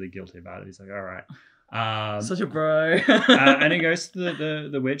feeling really guilty about it. He's like, all right. Such a bro. And he goes to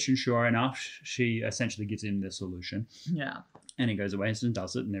the witch, and sure enough, she essentially gives him the solution. Yeah. And he goes away and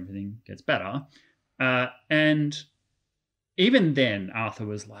does it, and everything gets better. And even then, Arthur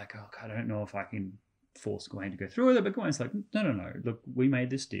was like, "Oh, I don't know if I can force Gawain to go through with it." But Gawain's like, no. Look, we made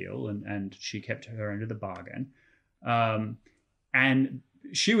this deal, and she kept her end of the bargain. And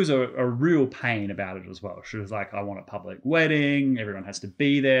she was a real pain about it as well. She was like, "I want a public wedding. Everyone has to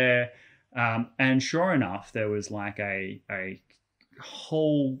be there." And sure enough, there was like a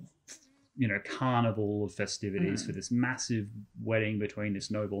whole, carnival of festivities for this massive wedding between this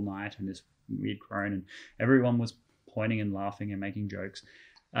noble knight and this weird crone, and everyone was pointing and laughing and making jokes.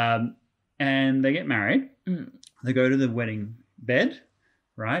 And they get married. They go to the wedding bed,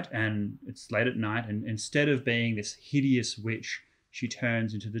 right? And it's late at night, and instead of being this hideous witch, she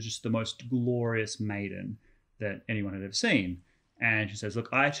turns into just the most glorious maiden that anyone had ever seen. And she says, "Look,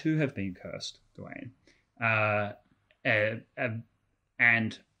 I too have been cursed, Gawain.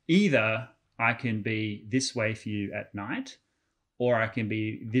 And either I can be this way for you at night, or I can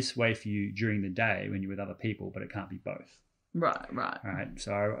be this way for you during the day when you're with other people, but it can't be both." Right. All right.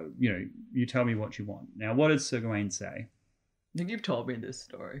 So, you tell me what you want. Now, what did Sir Gawain say? I think you've told me this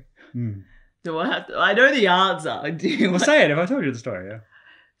story. Do I have to? I know the answer. Do you? Well, say it. If I told you the story, yeah.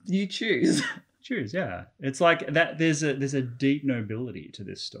 You choose. Choose, yeah. It's like that. There's a deep nobility to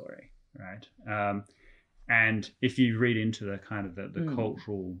this story, right? And if you read into the kind of the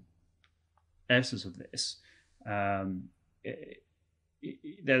cultural essence of this,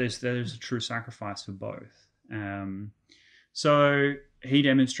 there's a true sacrifice for both. So he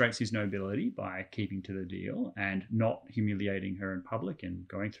demonstrates his nobility by keeping to the deal and not humiliating her in public and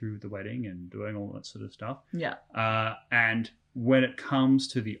going through the wedding and doing all that sort of stuff. Yeah. And when it comes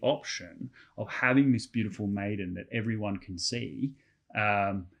to the option of having this beautiful maiden that everyone can see,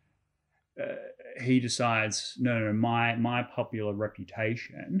 he decides, no, my popular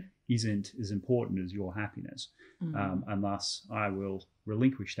reputation isn't as important as your happiness, and thus I will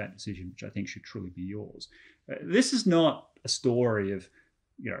relinquish that decision, which I think should truly be yours. This is not a story of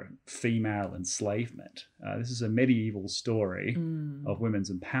female enslavement. This is a medieval story of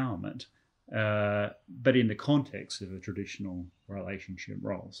women's empowerment, but in the context of a traditional relationship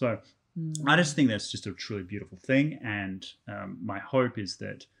role. So I just think that's just a truly beautiful thing, and my hope is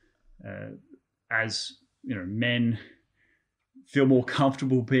that as men feel more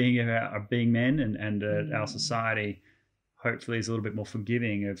comfortable being men, and our society hopefully is a little bit more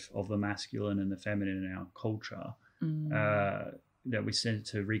forgiving of the masculine and the feminine in our culture, that we tend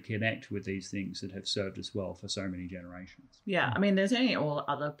to reconnect with these things that have served us well for so many generations. Yeah, I mean, there's any all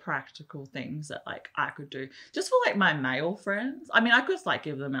other practical things that I could do just for my male friends. I mean, I could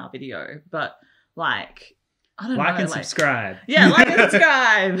give them our video, but I don't know. Like and subscribe. Yeah, like and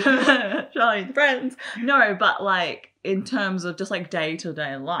subscribe. Charlene, friends. No, but in terms of just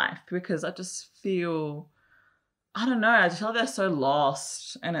day-to-day life, because I just feel I don't know. I just feel like they're so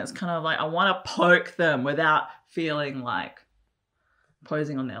lost, and it's kind of like I want to poke them without feeling like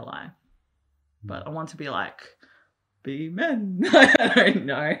posing on their lie. But I want to be like, be men. I don't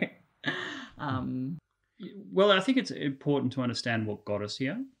know. Well, I think it's important to understand what got us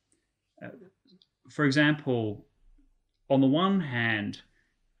here. For example, on the one hand,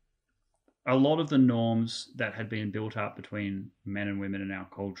 a lot of the norms that had been built up between men and women in our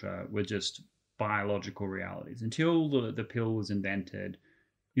culture were just biological realities. Until the pill was invented,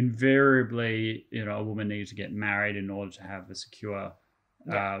 invariably, a woman needed to get married in order to have a secure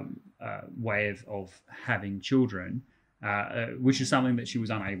way of having children, which is something that she was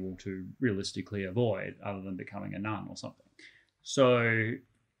unable to realistically avoid other than becoming a nun or something. So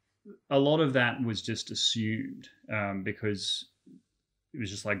a lot of that was just assumed because it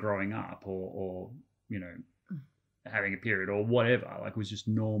was just like growing up or having a period or whatever, like it was just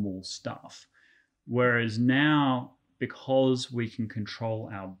normal stuff. Whereas now, because we can control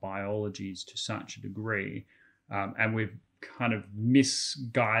our biologies to such a degree, and we've kind of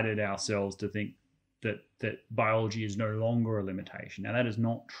misguided ourselves to think that biology is no longer a limitation. Now, that is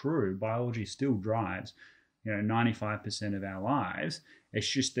not true. Biology still drives 95% of our lives. It's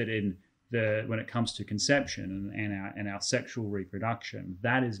just that when it comes to conception and our sexual reproduction,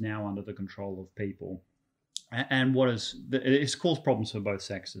 that is now under the control of people. And it's caused problems for both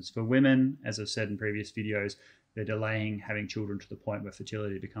sexes. For women, as I've said in previous videos, they're delaying having children to the point where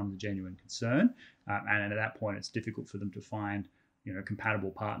fertility becomes a genuine concern. And at that point, it's difficult for them to find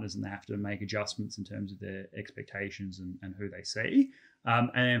compatible partners, and they have to make adjustments in terms of their expectations and who they see. And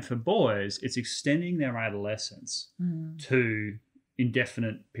then for boys, it's extending their adolescence to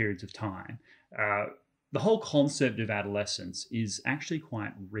indefinite periods of time. The whole concept of adolescence is actually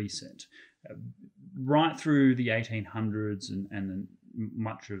quite recent. Right through the 1800s and then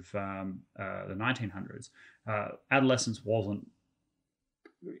much of the 1900s, adolescence wasn't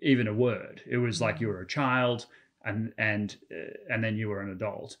even a word. It was like you were a child and then you were an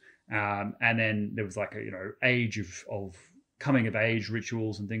adult, and then there was like a age of coming of age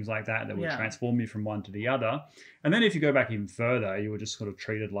rituals and things like that would transform you from one to the other. And then if you go back even further, you were just sort of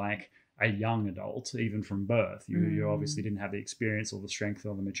treated like a young adult, even from birth. You obviously didn't have the experience or the strength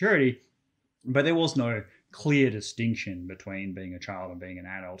or the maturity, but there was no clear distinction between being a child and being an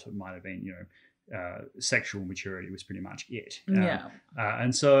adult. It might have been, sexual maturity was pretty much it.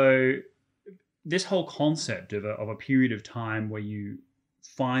 And so this whole concept of a period of time where you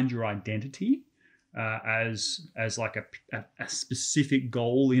find your identity as like a specific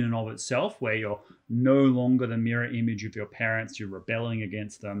goal in and of itself, where you're no longer the mirror image of your parents, you're rebelling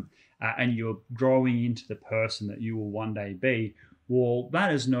against them, and you're growing into the person that you will one day be. Well,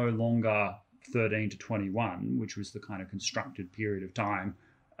 that is no longer 13 to 21, which was the kind of constructed period of time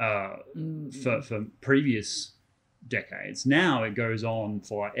for previous decades. Now it goes on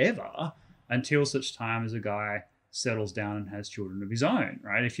forever until such time as a guy settles down and has children of his own,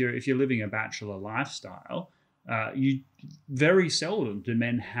 right? If you're living a bachelor lifestyle, you very seldom do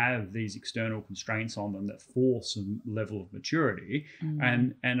men have these external constraints on them that force a level of maturity,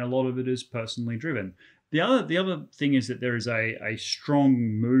 and a lot of it is personally driven. The other thing is that there is a strong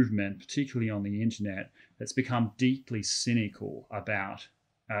movement, particularly on the internet, that's become deeply cynical about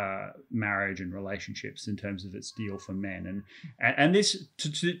marriage and relationships in terms of its deal for men, and this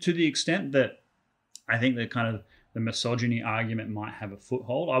to the extent that I think that kind of the misogyny argument might have a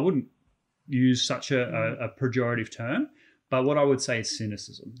foothold. I wouldn't use such a pejorative term, but what I would say is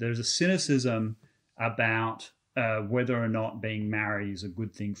cynicism. There's a cynicism about whether or not being married is a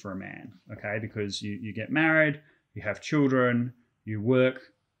good thing for a man, okay? Because you get married, you have children, you work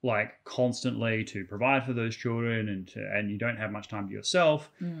like constantly to provide for those children, and you don't have much time to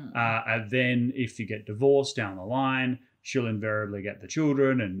yourself. And then if you get divorced down the line, she'll invariably get the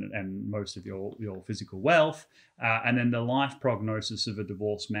children and most of your physical wealth. And then the life prognosis of a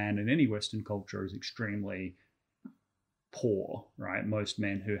divorced man in any Western culture is extremely poor, right? Most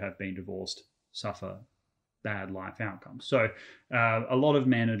men who have been divorced suffer bad life outcomes. So a lot of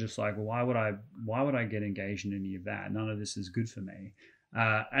men are just like, well, why would I get engaged in any of that? None of this is good for me.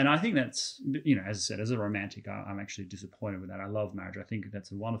 And I think that's, as I said, as a romantic, I'm actually disappointed with that. I love marriage. I think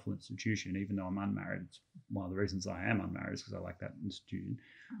that's a wonderful institution, even though I'm unmarried. It's one of the reasons I am unmarried is because I like that institution.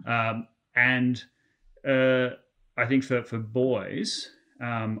 And I think for boys,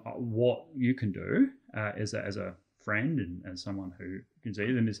 what you can do as a friend and as someone who can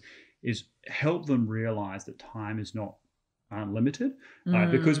see them is help them realize that time is not unlimited,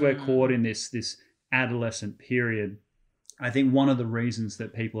 because we're caught in this adolescent period I think one of the reasons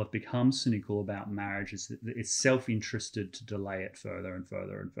that people have become cynical about marriage is that it's self-interested to delay it further and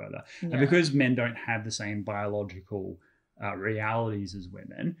further and further. Yeah. And because men don't have the same biological realities as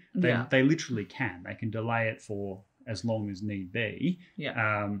women, they literally can. They can delay it for as long as need be.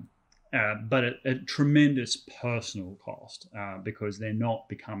 Yeah. But at a tremendous personal cost, because they're not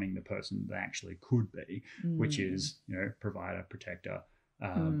becoming the person they actually could be, which is, provider, protector,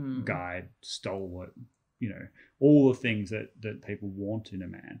 guide, stalwart, all the things that people want in a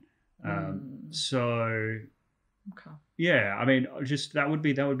man. So, okay. Yeah, I mean, just that would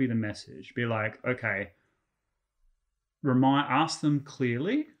be the message. Be like, okay, ask them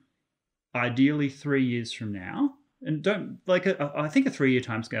clearly, ideally 3 years from now. And don't I think a 3-year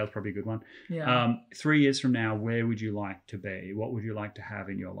time scale is probably a good one. Yeah. 3 years from now, where would you like to be? What would you like to have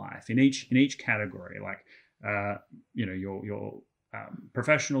in your life? In each category, like your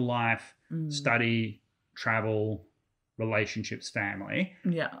professional life, study, travel, relationships, family.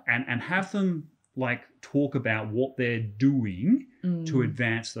 Yeah. And have them like talk about what they're doing to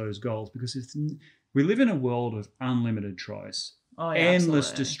advance those goals, because we live in a world of unlimited choice,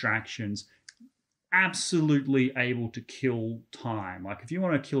 endless distractions. Absolutely able to kill time. Like if you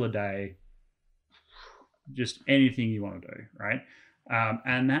want to kill a day, just anything you want to do, right?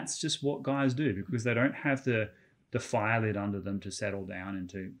 And that's just what guys do, because they don't have the fire lit under them to settle down and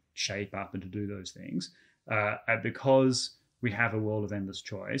to shape up and to do those things. Because we have a world of endless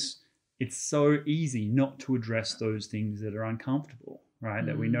choice, it's so easy not to address those things that are uncomfortable, right?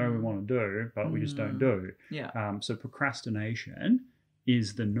 That we know we want to do, but we just don't do. Yeah. So procrastination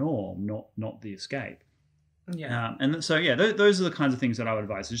is the norm, not the escape. Yeah. And so those are the kinds of things that I would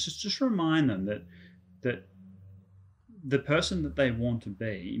advise. Is just remind them that the person that they want to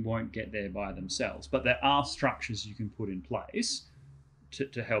be won't get there by themselves, but there are structures you can put in place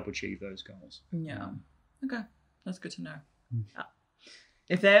to help achieve those goals. Yeah. Okay, that's good to know.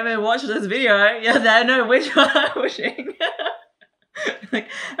 If they ever watch this video, they know which one I'm pushing. Like,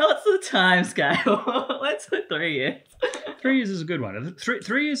 what's the time scale? Let's put 3 years. 3 years is a good one.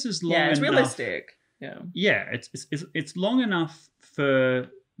 3 years is long enough. Yeah, it's realistic. Yeah, it's long enough for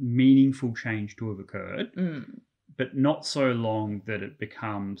meaningful change to have occurred, but not so long that it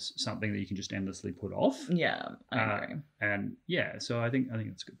becomes something that you can just endlessly put off. Yeah, I agree. And so I think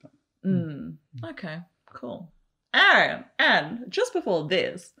it's a good plan. Okay, cool. And just before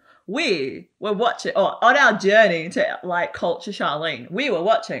this, we were watching, on our journey to like culture Charlene, we were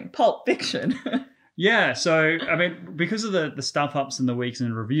watching Pulp Fiction. Yeah, so I mean, because of the stuff ups and the weeks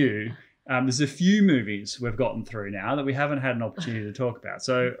in review, there's a few movies we've gotten through now that we haven't had an opportunity to talk about.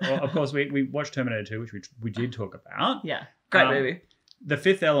 So of course we watched Terminator 2, which we did talk about. Yeah, great movie. The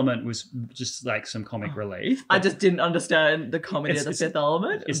Fifth Element was just like some comic relief. I just didn't understand the comedy of the Fifth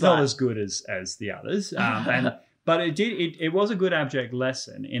Element. It's not as good as the others. But it was a good abject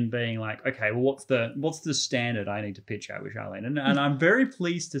lesson in being like, okay, well, what's the standard I need to pitch out with Charlene? And I'm very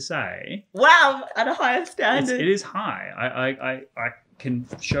pleased to say, wow, at a higher standard. It is high. I can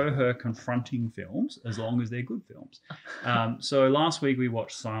show her confronting films as long as they're good films. So last week we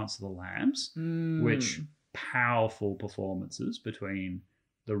watched Silence of the Lambs, which powerful performances between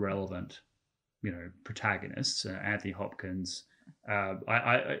the relevant, protagonists, Anthony Hopkins.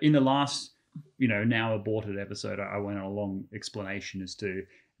 I in the last, now aborted episode, I went on a long explanation as to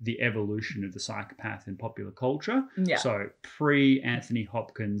the evolution of the psychopath in popular culture. Yeah. So pre-Anthony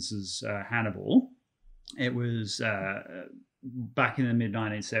Hopkins' Hannibal, it was back in the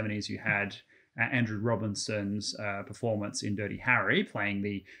mid-1970s, you had Andrew Robinson's performance in Dirty Harry, playing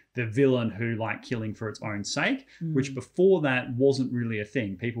the villain who liked killing for its own sake, which before that wasn't really a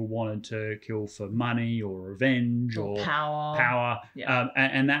thing. People wanted to kill for money or revenge or power. Yeah.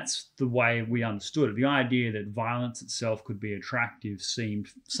 And that's the way we understood it. The idea that violence itself could be attractive seemed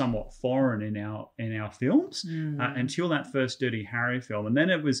somewhat foreign in our films until that first Dirty Harry film. And then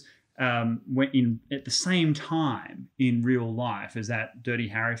it was at the same time in real life as that Dirty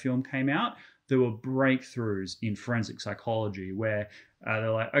Harry film came out, there were breakthroughs in forensic psychology where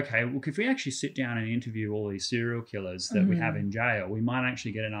they're like, okay, look, if we actually sit down and interview all these serial killers that we have in jail, we might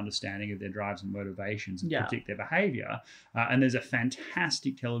actually get an understanding of their drives and motivations and predict their behavior. And there's a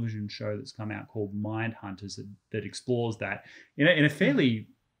fantastic television show that's come out called Mindhunters that explores that in a fairly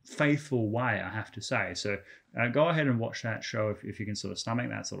faithful way, I have to say. So go ahead and watch that show if you can sort of stomach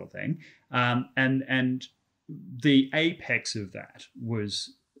that sort of thing. And the apex of that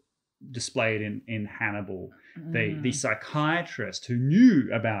was displayed in Hannibal. The psychiatrist who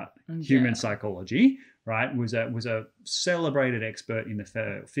knew about human psychology, right, was a celebrated expert in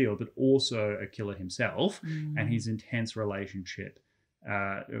the field, but also a killer himself, and his intense relationship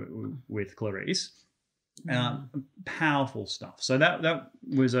with Clarice. Powerful stuff. So that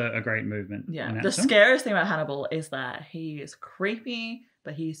was a great movement. Yeah. The scariest thing about Hannibal is that he is creepy,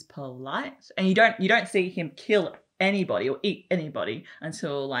 but he's polite, and you don't see him kill anybody or eat anybody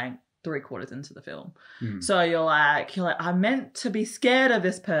until like 3/4 into the film. So you're like, I'm meant to be scared of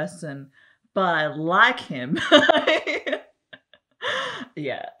this person, but I like him.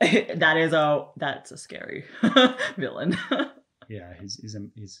 Yeah, that's a scary villain. Yeah,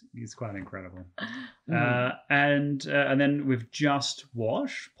 he's quite incredible. And then we've just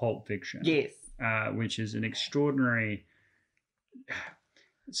watched Pulp Fiction. Yes. Which is an extraordinary.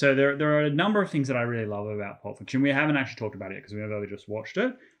 So there are a number of things that I really love about Pulp Fiction. We haven't actually talked about it because we've only just watched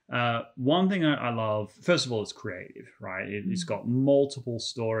it. One thing I love, first of all, it's creative, right? It's got multiple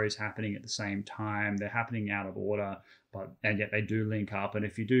stories happening at the same time. They're happening out of order, and yet they do link up. And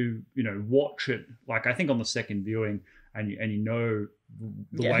if you do, watch it, like I think on the second viewing, and you know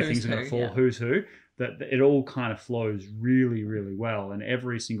the way things are going to fall, who's who, that it all kind of flows really, really well. And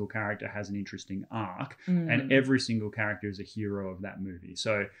every single character has an interesting arc, and every single character is a hero of that movie.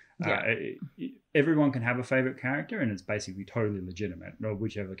 So everyone can have a favorite character, and it's basically totally legitimate, or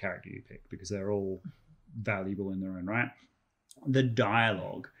whichever character you pick, because they're all valuable in their own right. The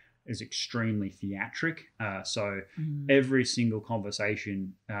dialogue is extremely theatric. So every single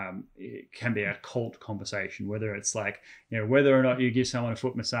conversation it can be a cult conversation, whether it's like, whether or not you give someone a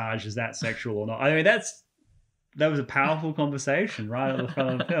foot massage, is that sexual or not? I mean, that was a powerful conversation right at the front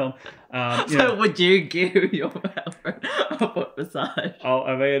of the film. So would you give your girlfriend a foot massage? Oh,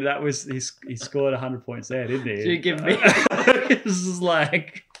 I mean, that was, he scored 100 points there, didn't he? Did you give me? This is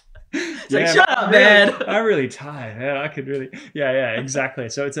like... It's like, shut up, man. I'm really tired, man. I could really... Yeah, exactly.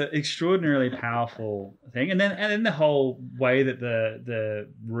 So it's an extraordinarily powerful thing. And then the whole way that the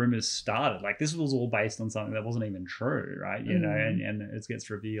rumors started, like this was all based on something that wasn't even true, right? And it gets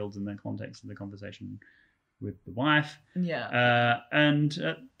revealed in the context of the conversation with the wife. Yeah. And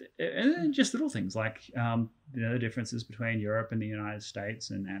just little things like, the differences between Europe and the United States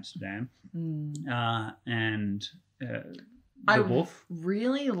and Amsterdam. I wolf.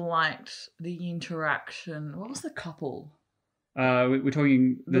 really liked the interaction. What was the couple? We're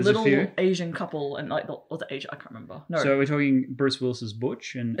talking. The little Asian couple and like was it Asian? I can't remember. No. So we're talking Bruce Willis's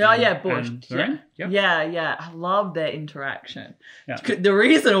Butch and Butch. And yeah. I love their interaction. Yeah. The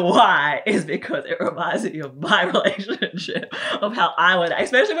reason why is because it reminds me of my relationship, of how I would,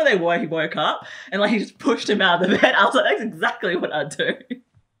 especially when he woke up and like he just pushed him out of the bed. I was like, that's exactly what I'd do.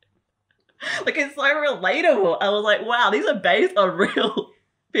 Like, it's so relatable. I was like, wow, these are based on real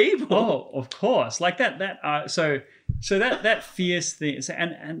people. Oh, of course. Like that. So that fierce thing.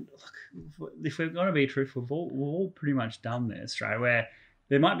 And look, if we're going to be truthful, we've all pretty much done this, right? Where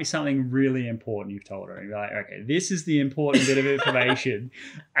there might be something really important you've told her. And you're like, okay, this is the important bit of information.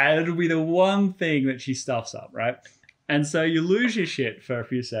 And it'll be the one thing that she stuffs up, right? And so you lose your shit for a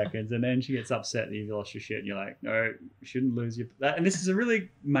few seconds, and then she gets upset that you've lost your shit, and you're like, no, you shouldn't lose your... And this is a really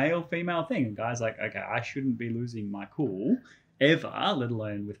male-female thing. And guys like, okay, I shouldn't be losing my cool ever, let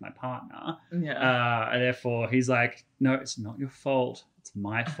alone with my partner. Yeah. And therefore, he's like, no, it's not your fault. It's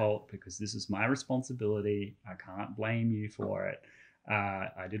my fault because this is my responsibility. I can't blame you for it.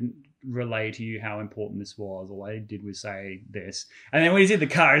 I didn't relay to you how important this was. All I did was say this. And then when he's in the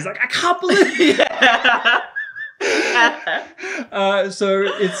car, he's like, I can't believe it. So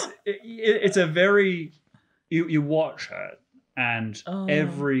it's a very you watch it and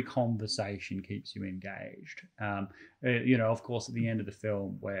every conversation keeps you engaged. Of course, at the end of the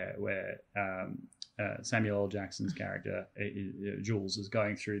film where Samuel L. Jackson's character Jules is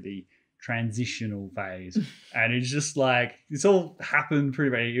going through the transitional phase, and it's just like it's all happened pretty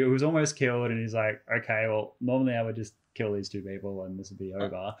much. He was almost killed, and he's like, okay, well, normally I would just kill these two people and this would be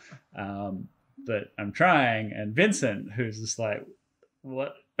over. But I'm trying, and Vincent, who's just like,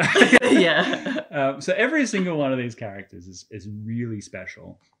 what? Yeah. So every single one of these characters is really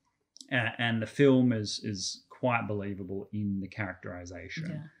special, and the film is quite believable in the characterization.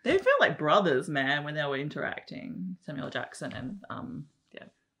 Yeah. They feel like brothers, man, when they were interacting, Samuel Jackson and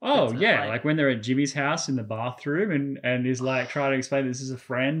Oh Vincent, yeah, like when they're at Jimmy's house in the bathroom, and he's like trying to explain this is a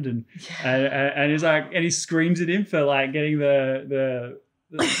friend, and he's like, and he screams at him for like getting the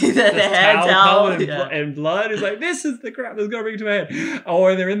hair towel and blood. Is like, this is the crap that's going to bring to my head. Oh,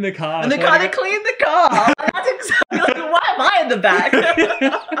 and they're in the car. And they clean the car. That's exactly like, why am I in the back?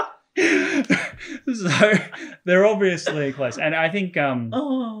 So they're obviously close. And I think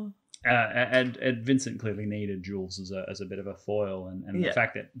and Vincent clearly needed Jules as a bit of a foil. And the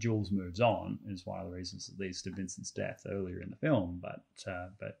fact that Jules moves on is one of the reasons that leads to Vincent's death earlier in the film. But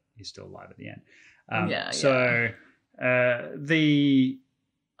he's still alive at the end.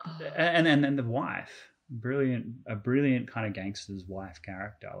 And then the wife, a brilliant kind of gangster's wife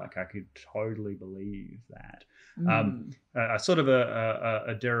character. Like I could totally believe that. A sort of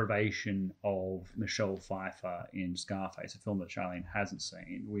a derivation of Michelle Pfeiffer in Scarface, a film that Charlene hasn't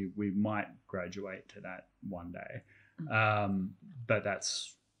seen. We might graduate to that one day, but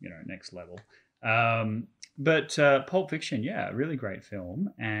that's next level. But Pulp Fiction, yeah, really great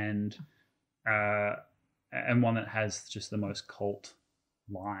film, and one that has just the most cult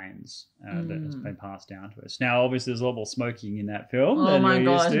lines that has been passed down to us. Now, obviously, there's a lot more smoking in that film. Oh than my you're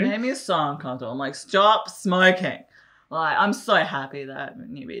god, used it to. made me so uncomfortable. I'm like, stop smoking. Like, I'm so happy that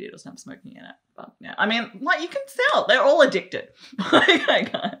New Media doesn't have smoking in it. But yeah, I mean, like, you can tell they're all addicted. Like, I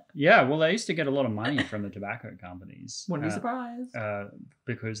can't. Yeah, well, they used to get a lot of money from the tobacco companies. Wouldn't be surprised.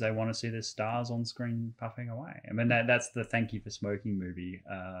 Because they want to see their stars on screen puffing away. I mean, that's the Thank You for Smoking movie.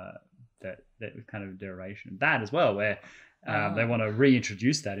 That kind of derivation. That as well, where they want to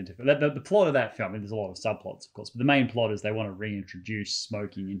reintroduce that into the plot of that film. I mean, there's a lot of subplots, of course, but the main plot is they want to reintroduce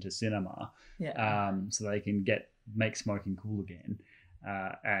smoking into cinema, so they can make smoking cool again.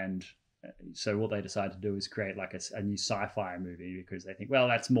 And so what they decide to do is create like a new sci-fi movie because they think, well,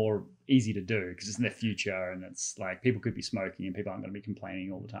 that's more easy to do because it's in the future and it's like people could be smoking and people aren't going to be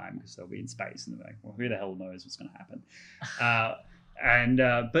complaining all the time because they'll be in space and they're like, well, who the hell knows what's going to happen?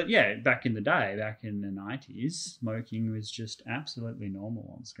 But yeah, back in the day, back in the 90s, smoking was just absolutely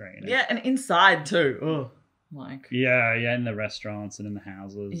normal on screen. Yeah, and inside too. Oh, like. Yeah, in the restaurants and in the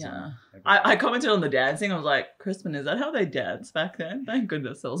houses. Yeah. I commented on the dancing. I was like, Crispin, is that how they danced back then? Thank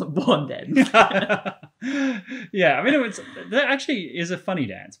goodness I wasn't born then. Yeah, I mean, that actually is a funny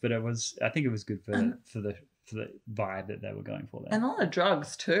dance, but I think it was good for the vibe that they were going for there. And a lot of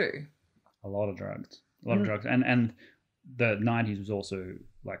drugs too. A lot of drugs. And the 90s was also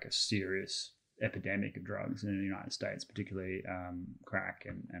like a serious epidemic of drugs in the United States, particularly crack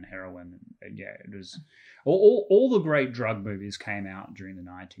and heroin. And yeah, it was all the great drug movies came out during the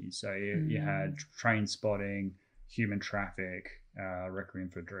 90s. So you had Train Spotting, Human Traffic, Requiem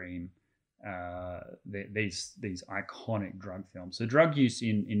for a Dream, these iconic drug films. So drug use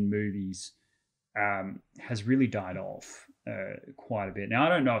in movies has really died off quite a bit. Now, I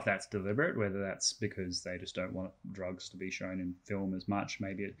don't know if that's deliberate, whether that's because they just don't want drugs to be shown in film as much.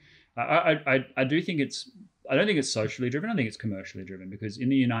 Maybe I do think I don't think it's socially driven. I think it's commercially driven because in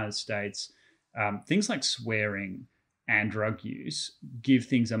the United States, things like swearing and drug use give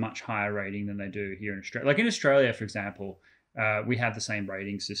things a much higher rating than they do here in Australia. Like in Australia, for example, we have the same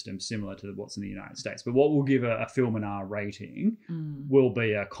rating system similar to what's in the United States. But what will give a film an R rating will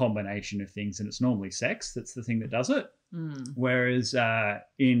be a combination of things, and it's normally sex. That's the thing that does it. Whereas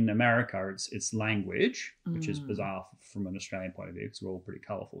in America, it's language, which is bizarre from an Australian point of view because we're all pretty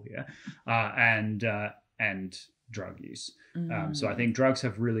colourful here, and drug use. So I think drugs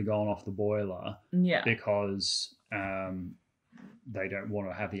have really gone off the boiler because they don't want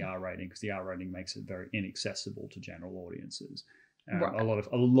to have the R rating because the R rating makes it very inaccessible to general audiences. Right. A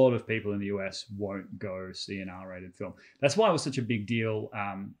lot of people in the US won't go see an R-rated film. That's why it was such a big deal.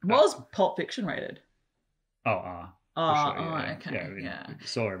 What was Pulp Fiction rated? Oh, R. Sure, okay. Yeah, we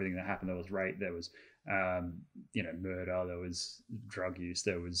saw everything that happened. There was rape. There was, murder. There was drug use.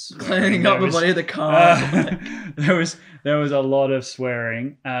 There was cleaning up the body of the car. There was a lot of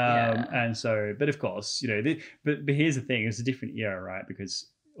swearing. And so, but of course, but here's the thing: it was a different era, right? Because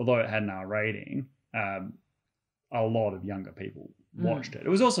although it had an R rating, a lot of younger people watched it. It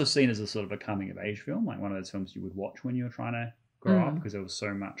was also seen as a sort of a coming of age film, like one of those films you would watch when you were trying to grow up because there was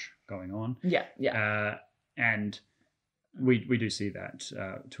so much going on. And we do see that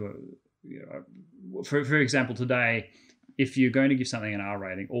for example, today, if you're going to give something an R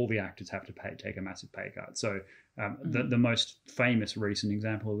rating, all the actors have to take a massive pay cut. So the most famous recent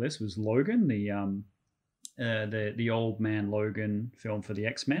example of this was Logan, the old man Logan film for the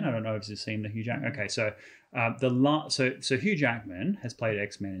X-Men. I don't know if you've seen the Hugh Jackman. Okay, so so Hugh Jackman has played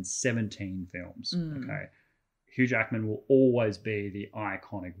X-Men in 17 films. Okay, Hugh Jackman will always be the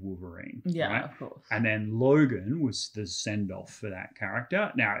iconic Wolverine. Yeah, right? Of course. And then Logan was the send-off for that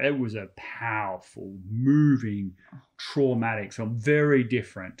character. Now, it was a powerful, moving, traumatic film, very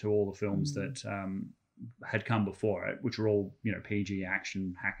different to all the films that had come before it, which were all, PG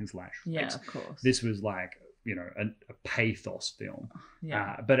action, hack and slash. Yeah, of course. This was like, a pathos film.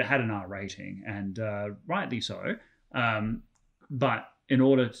 Yeah. But it had an R rating, and rightly so. But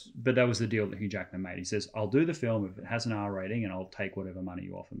that was the deal that Hugh Jackman made. He says, I'll do the film if it has an R rating and I'll take whatever money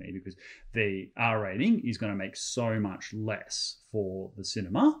you offer me, because the R rating is going to make so much less for the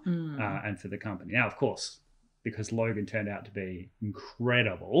cinema and for the company. Now, of course, because Logan turned out to be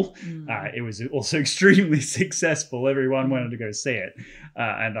incredible. It was also extremely successful. Everyone wanted to go see it.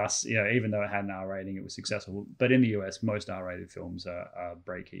 And us, even though it had an R rating, it was successful. But in the US, most R-rated films are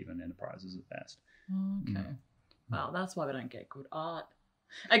break-even enterprises at best. Okay. Well, that's why we don't get good art.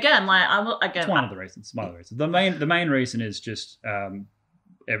 Again, it's one of the reasons. The main reason is just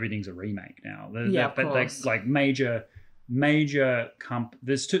everything's a remake now. Of course. Like major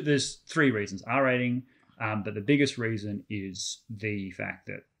there's three reasons. R rating, but the biggest reason is the fact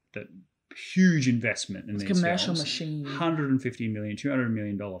that huge investment in these commercial films, machine, $150 million, $200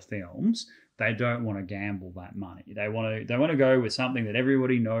 million films. They don't want to gamble that money. They want to go with something that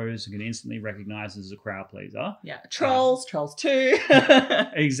everybody knows and can instantly recognize as a crowd pleaser. Yeah, Trolls 2.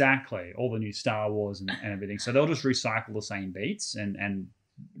 Exactly. All the new Star Wars and everything. So they'll just recycle the same beats and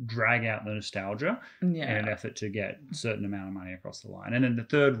drag out the nostalgia in an effort to get a certain amount of money across the line. And then the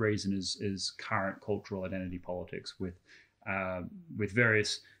third reason is current cultural identity politics with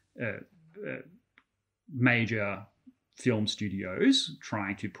various major film studios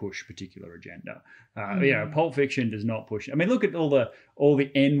trying to push particular agenda. Pulp Fiction does not push. I mean, look at all the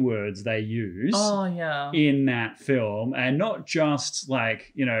N words they use in that film, and not just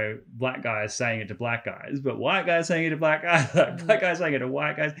like black guys saying it to black guys, but white guys saying it to black guys, black guys saying it to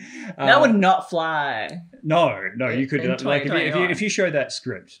white guys. That would not fly. No, you could like if you show that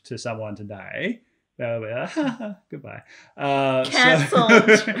script to someone today. They'll be like, goodbye. Cancelled.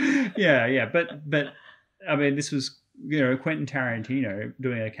 But I mean, this was Quentin Tarantino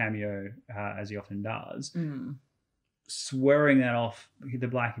doing a cameo as he often does, swearing that off the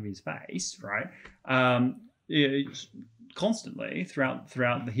black of his face, right? Constantly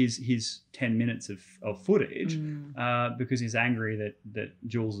throughout his 10 minutes of footage, because he's angry that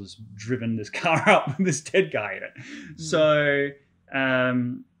Jules has driven this car up with this dead guy in it. So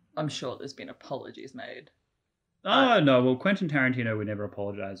I'm sure there's been apologies made. Oh, no. Well, Quentin Tarantino would never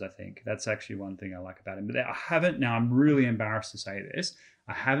apologize, I think. That's actually one thing I like about him. But now I'm really embarrassed to say this,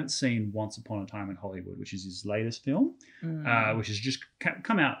 I haven't seen Once Upon a Time in Hollywood, which is his latest film, which has just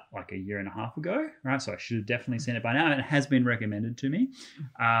come out like a year and a half ago, right? So I should have definitely seen it by now. And it has been recommended to me,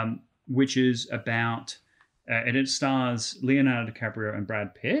 which is about, and it stars Leonardo DiCaprio and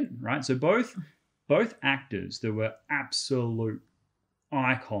Brad Pitt, right? So both actors that were absolute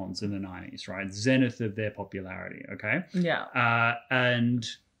icons in the 90s, right? Zenith of their popularity, okay? Yeah.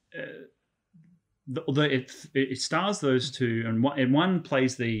 It stars those two, and one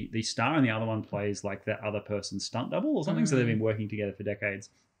plays the star and the other one plays like that other person's stunt double or something. So they've been working together for decades.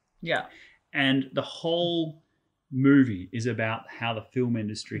 Yeah. And the whole movie is about how the film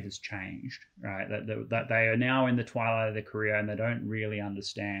industry has changed, right? That they are now in the twilight of their career and they don't really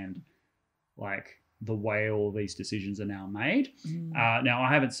understand like the way all these decisions are now made. Now,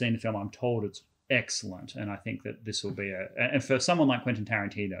 I haven't seen the film. I'm told it's excellent, and I think that this will be and for someone like Quentin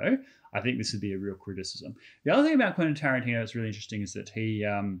Tarantino, I think this would be a real criticism. The other thing about Quentin Tarantino that's really interesting is that he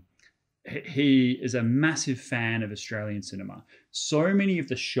is a massive fan of Australian cinema. So many of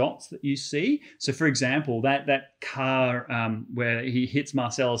the shots that you see. So, for example, that car where he hits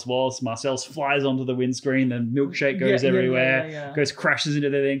Marcellus Wallace, Marcellus flies onto the windscreen, the milkshake goes everywhere, goes crashes into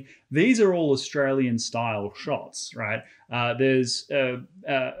the thing. These are all Australian style shots, right? Quentin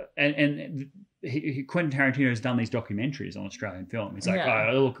Tarantino has done these documentaries on Australian film. He's like,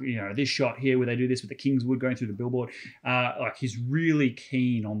 oh, look, this shot here where they do this with the Kingswood going through the billboard. Like he's really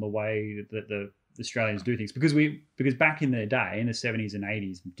keen on the way that the Australians do things because back in the day, in the 70s and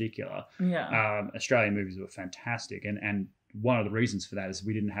 80s in particular, Australian movies were fantastic, and one of the reasons for that is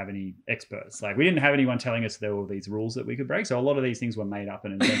we didn't have any experts. Like we didn't have anyone telling us there were these rules that we could break. So a lot of these things were made up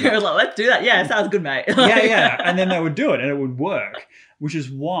and invented. Like, let's do that. Yeah, sounds good, mate. yeah. And then they would do it and it would work, which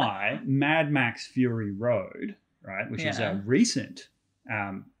is why Mad Max Fury Road, right, which is a recent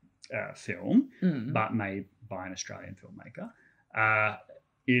film, but made by an Australian filmmaker,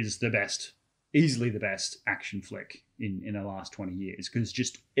 is easily the best action flick in the last 20 years because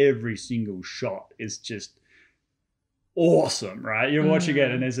just every single shot is just awesome, right? You're watching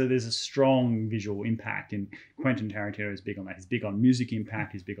it and there's a strong visual impact, and Quentin Tarantino is big on that. He's big on music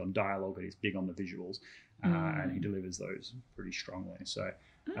impact, he's big on dialogue, and he's big on the visuals, and he delivers those pretty strongly. So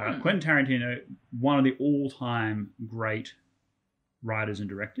Quentin Tarantino, one of the all-time great writers and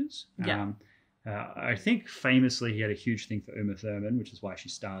directors. I think famously he had a huge thing for Uma Thurman, which is why she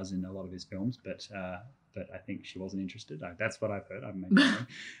stars in a lot of his films, but I think she wasn't interested. That's what I've heard. I haven't made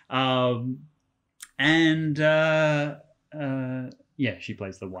that she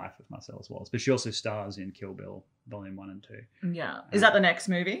plays the wife of Marcellus Wallace, but she also stars in Kill Bill Volume 1 and 2. Yeah. Is that the next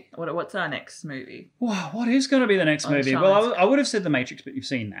movie? What's our next movie? Wow, what is going to be the next movie? Well, I would have said The Matrix, but you've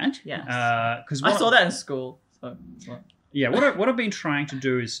seen that. Yes. Because I saw that in school. Yeah, what I've been trying to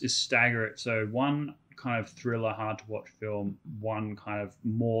do is stagger it. So one kind of thriller, hard to watch film, one kind of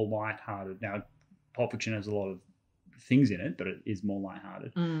more lighthearted. Now, Pulp Fiction has a lot of things in it, but it is more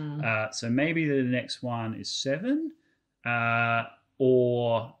lighthearted. So maybe the next one is 7,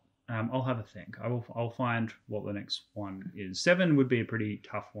 or I'll have a think. I'll find what the next one is. 7 would be a pretty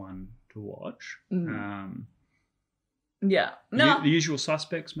tough one to watch. Yeah. No. The Usual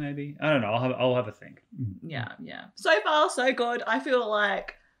Suspects, maybe. I don't know. I'll have a think. Yeah. So far, so good. I feel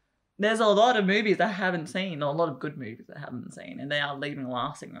like there's a lot of movies I haven't seen, or a lot of good movies I haven't seen, and they are leaving a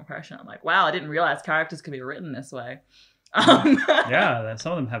lasting impression. I'm like, wow, I didn't realize characters could be written this way. Yeah,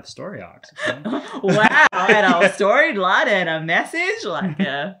 some of them have story arcs. Wow, and a storyline and a message, like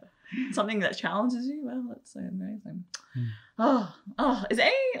something that challenges you. Well, that's so amazing. Oh, is there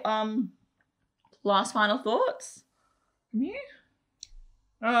any last final thoughts from you?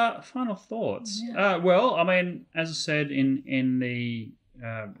 Final thoughts. Yeah. Well, I mean, as I said in the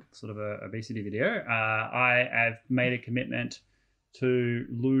sort of a obesity video, I have made a commitment to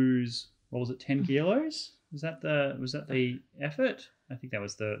lose, what was it, 10 kilos? Was that the effort? I think that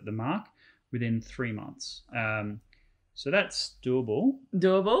was the mark, within 3 months. So that's doable.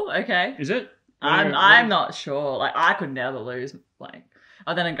 Doable, okay. Is it? I'm not sure. Like, I could never lose. Like,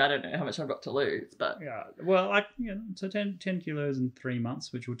 I don't know how much I've got to lose, but yeah. Well, so 10 kilos in 3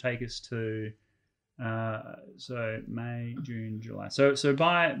 months, which will take us to so May, June, July. So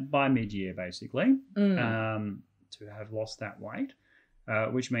by mid-year, basically, to have lost that weight,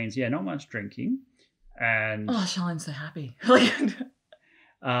 which means not much drinking, and Charlene's so happy.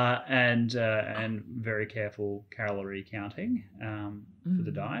 and very careful calorie counting for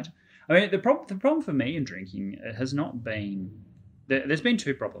the diet. I mean, the problem for me in drinking has not been. There's been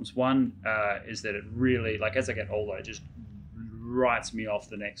 2 problems. One is that it really, like, as I get older, it just writes me off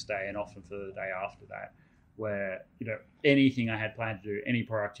the next day, and often for the day after that, where anything I had planned to do, any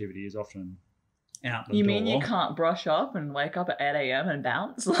productivity, is often out the door. You mean you can't brush up and wake up at 8 a.m. and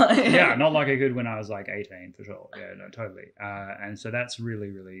bounce? Yeah, not like I could when I was like 18, for sure. Yeah, no, totally. And so that's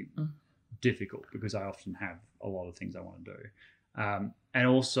really, really difficult, because I often have a lot of things I want to do. And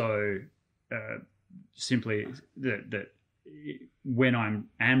also simply that when I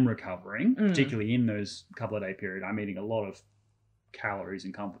am recovering, particularly in those couple of day period, I'm eating a lot of calories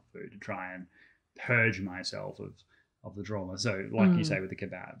and comfort food to try and purge myself of the trauma. So, like you say, with the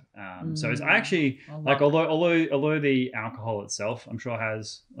kebab. So it's actually like, although the alcohol itself, I'm sure,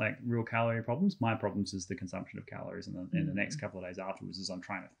 has like real calorie problems, my problems is the consumption of calories in the next couple of days afterwards, as I'm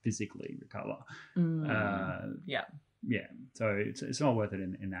trying to physically recover. Yeah. So it's not worth it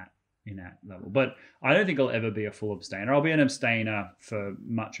in that level. But I don't think I'll ever be a full abstainer. I'll be an abstainer for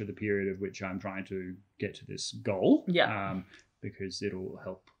much of the period of which I'm trying to get to this goal. Yeah. Because it'll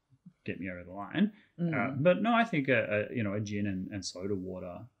help get me over the line. But no, I think a gin and soda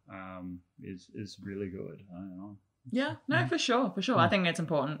water is really good. I don't know. Yeah, no, for sure. I think it's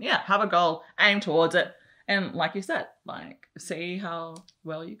important. Yeah, have a goal, aim towards it, and like you said, like, see how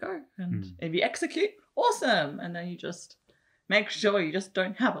well you go, and if you execute, awesome. And then you just make sure you just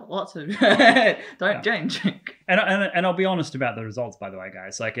don't have a lot of don't drink. And I'll be honest about the results, by the way,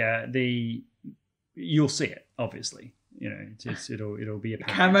 guys. Like you'll see it, obviously. It'll be apparent.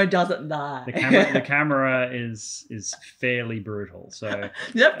 The camera doesn't lie. The camera is fairly brutal. So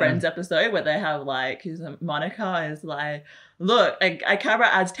that Friends episode where they have like Monica is like, look, a camera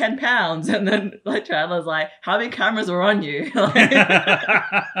adds 10 pounds, and then like Chandler's like, how many cameras are on you? So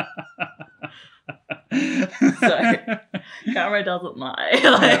camera doesn't lie.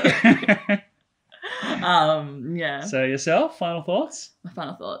 Yeah. So yourself, final thoughts? My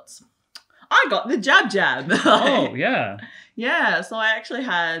final thoughts. I got the jab. Oh, yeah. Yeah, so I actually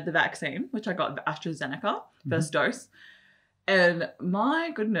had the vaccine, which I got the AstraZeneca, first dose. And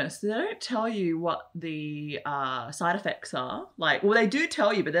my goodness, they don't tell you what the side effects are. Like, well, they do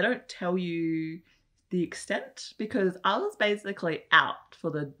tell you, but they don't tell you the extent, because I was basically out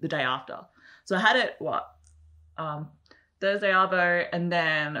for the day after. So I had it, Thursday arvo, and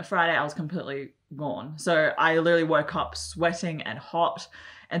then Friday I was completely gone. So I literally woke up sweating and hot,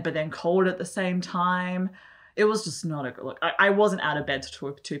 but then cold at the same time. It was just not a good look. I wasn't out of bed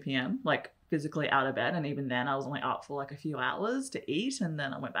till 2 p.m., like physically out of bed. And even then I was only up for like a few hours to eat, and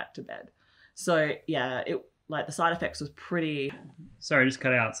then I went back to bed. So yeah, the side effects was pretty... Sorry, just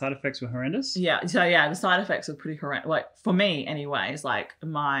cut out. Side effects were horrendous? Yeah. So yeah, the side effects were pretty horrendous. Like for me anyways, like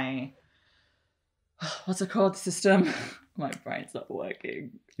my... What's it called? System? My brain's not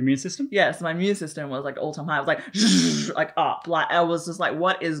working. Immune system? Yes, my immune system was like all-time high. I was like up. Like I was just like,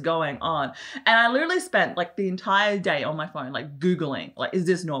 what is going on? And I literally spent like the entire day on my phone, like Googling, like, is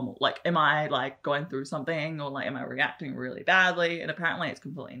this normal? Like, am I like going through something, or like, am I reacting really badly? And apparently it's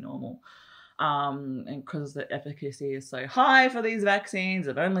completely normal. And because the efficacy is so high for these vaccines,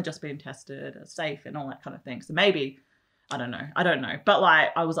 they've only just been tested as safe and all that kind of thing. So maybe, I don't know. But like,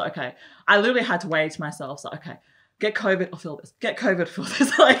 I was like, okay, I literally had to weigh to myself, so okay, get COVID or feel this. Get COVID or feel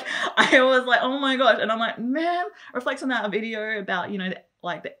this. Like, I was like, oh my gosh. And I'm like, man, reflects on that video about, you know,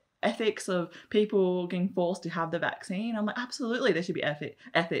 like the ethics of people getting forced to have the vaccine. I'm like, absolutely, there should be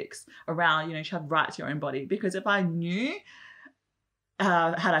ethics around, you know, you should have right to your own body. Because if I knew,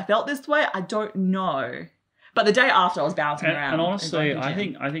 had I felt this way, I don't know. But the day after, I was bouncing around. And honestly, I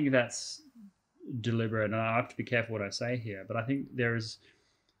think that's deliberate, and I have to be careful what I say here. But I think there is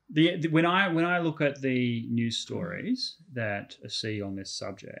when I look at the news stories that I see on this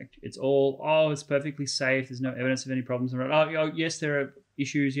subject, it's all, oh, it's perfectly safe. There's no evidence of any problems. Oh, yes, there are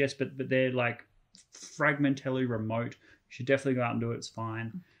issues, yes, but they're like fragmentally remote. You should definitely go out and do it. It's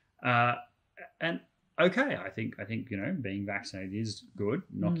fine. And okay, I think you know, being vaccinated is good.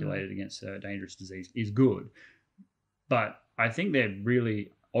 Inoculated against a dangerous disease is good, but I think they're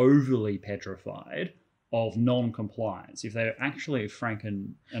really overly petrified of non-compliance. If they're actually frank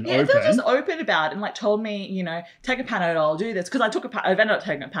and open, if they're just open about it and like told me, you know, take a Panadol, do this, because I've ended up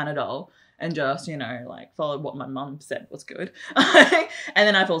taking a Panadol and just, you know, like followed what my mum said was good. And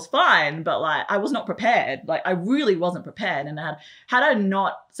then I felt fine, but like I was not prepared. Like I really wasn't prepared. And had I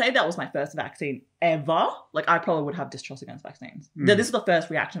not, say that was my first vaccine ever, like I probably would have distrust against vaccines. This is the first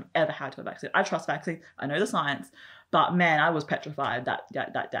reaction I've ever had to a vaccine. I trust vaccines. I know the science, but man, I was petrified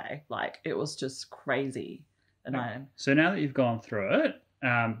that day. Like it was just crazy. And So now that you've gone through it,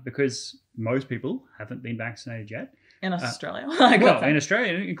 because most people haven't been vaccinated yet, in Australia. Well, in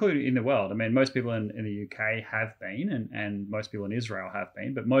Australia, including in the world. I mean, most people in the UK have been, and most people in Israel have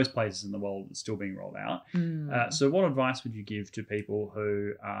been, but most places in the world it's still being rolled out. So what advice would you give to people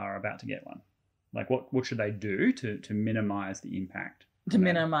who are about to get one? Like what should they do to minimise the impact? To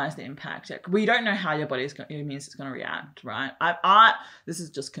minimise the impact. We don't know how your immune system is going to react, right? This is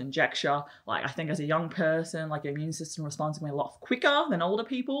just conjecture. Like I think as a young person, like your immune system responds to me a lot quicker than older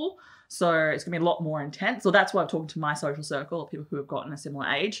people. So it's going to be a lot more intense. So that's why I'm talking to my social circle of people who have gotten a similar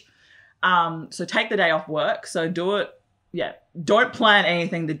age. So take the day off work. So do it. Yeah. Don't plan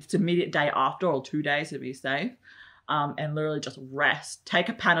anything the immediate day after or 2 days to be safe. And literally just rest. Take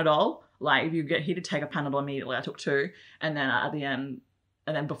a Panadol. Like if you get heated, take a Panadol immediately. I took 2. And then at the end,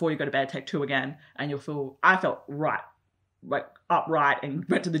 and then before you go to bed, take 2 again. And you'll feel, I felt like upright, and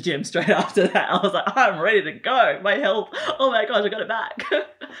went to the gym straight after that. I was like, I'm ready to go. My health, oh my gosh, I got it back.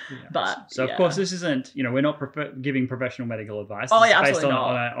 But of course, this isn't, you know, we're not giving professional medical advice. Oh this yeah, is based absolutely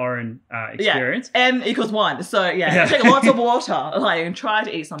on our own experience. Yeah. M equals 1. So take lots of water, like, and try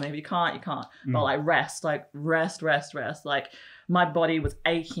to eat something. If you can't, you can't. But like rest. Like my body was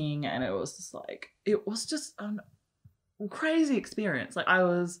aching, and it was just a crazy experience. Like I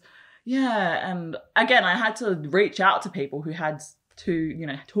was, and again, I had to reach out to people who had to, you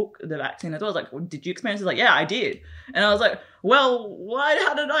know, took the vaccine as well. I was like, well, did you experience it? Like, yeah, I did. And I was like, well,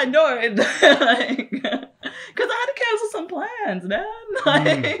 how did I know? Like, because I had to cancel some plans, man.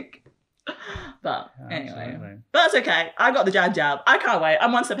 Like, but anyway, absolutely. But that's okay. I got the jab. I can't wait.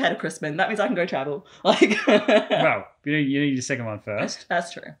 I'm one step ahead of Crispin. That means I can go travel. Like, well, you need your second one first.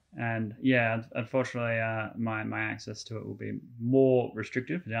 That's true. And yeah, unfortunately, my access to it will be more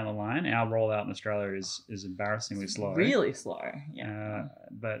restrictive down the line. Our rollout in Australia is embarrassingly slow. Really slow. Yeah.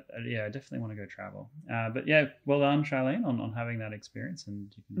 But I definitely want to go travel. But yeah, well done, Charlene, on having that experience,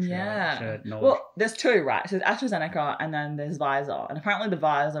 and you can share knowledge. Well, there's 2, right? So there's AstraZeneca, and then there's Pfizer, and apparently the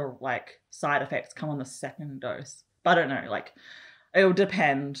Pfizer like side effects come on the second dose. But I don't know. Like, it'll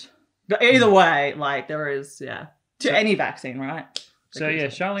depend. But either way, like there is any vaccine, right? So yeah,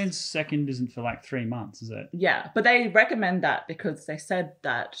 Charlene's second isn't for like 3 months, is it? Yeah, but they recommend that because they said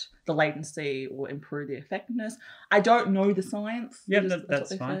that the latency will improve the effectiveness. I don't know the science. Yeah,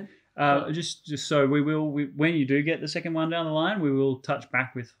 that's fine. Just so when you do get the second one down the line, we will touch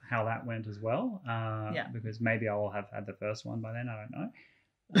back with how that went as well. Because maybe I will have had the first one by then. I don't know.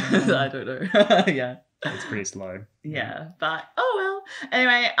 I don't know. Yeah. It's pretty slow. Yeah, but oh well.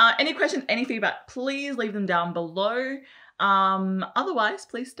 Anyway, any questions, any feedback, please leave them down below. Otherwise,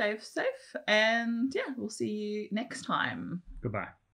 please stay safe, and yeah, we'll see you next time. Goodbye.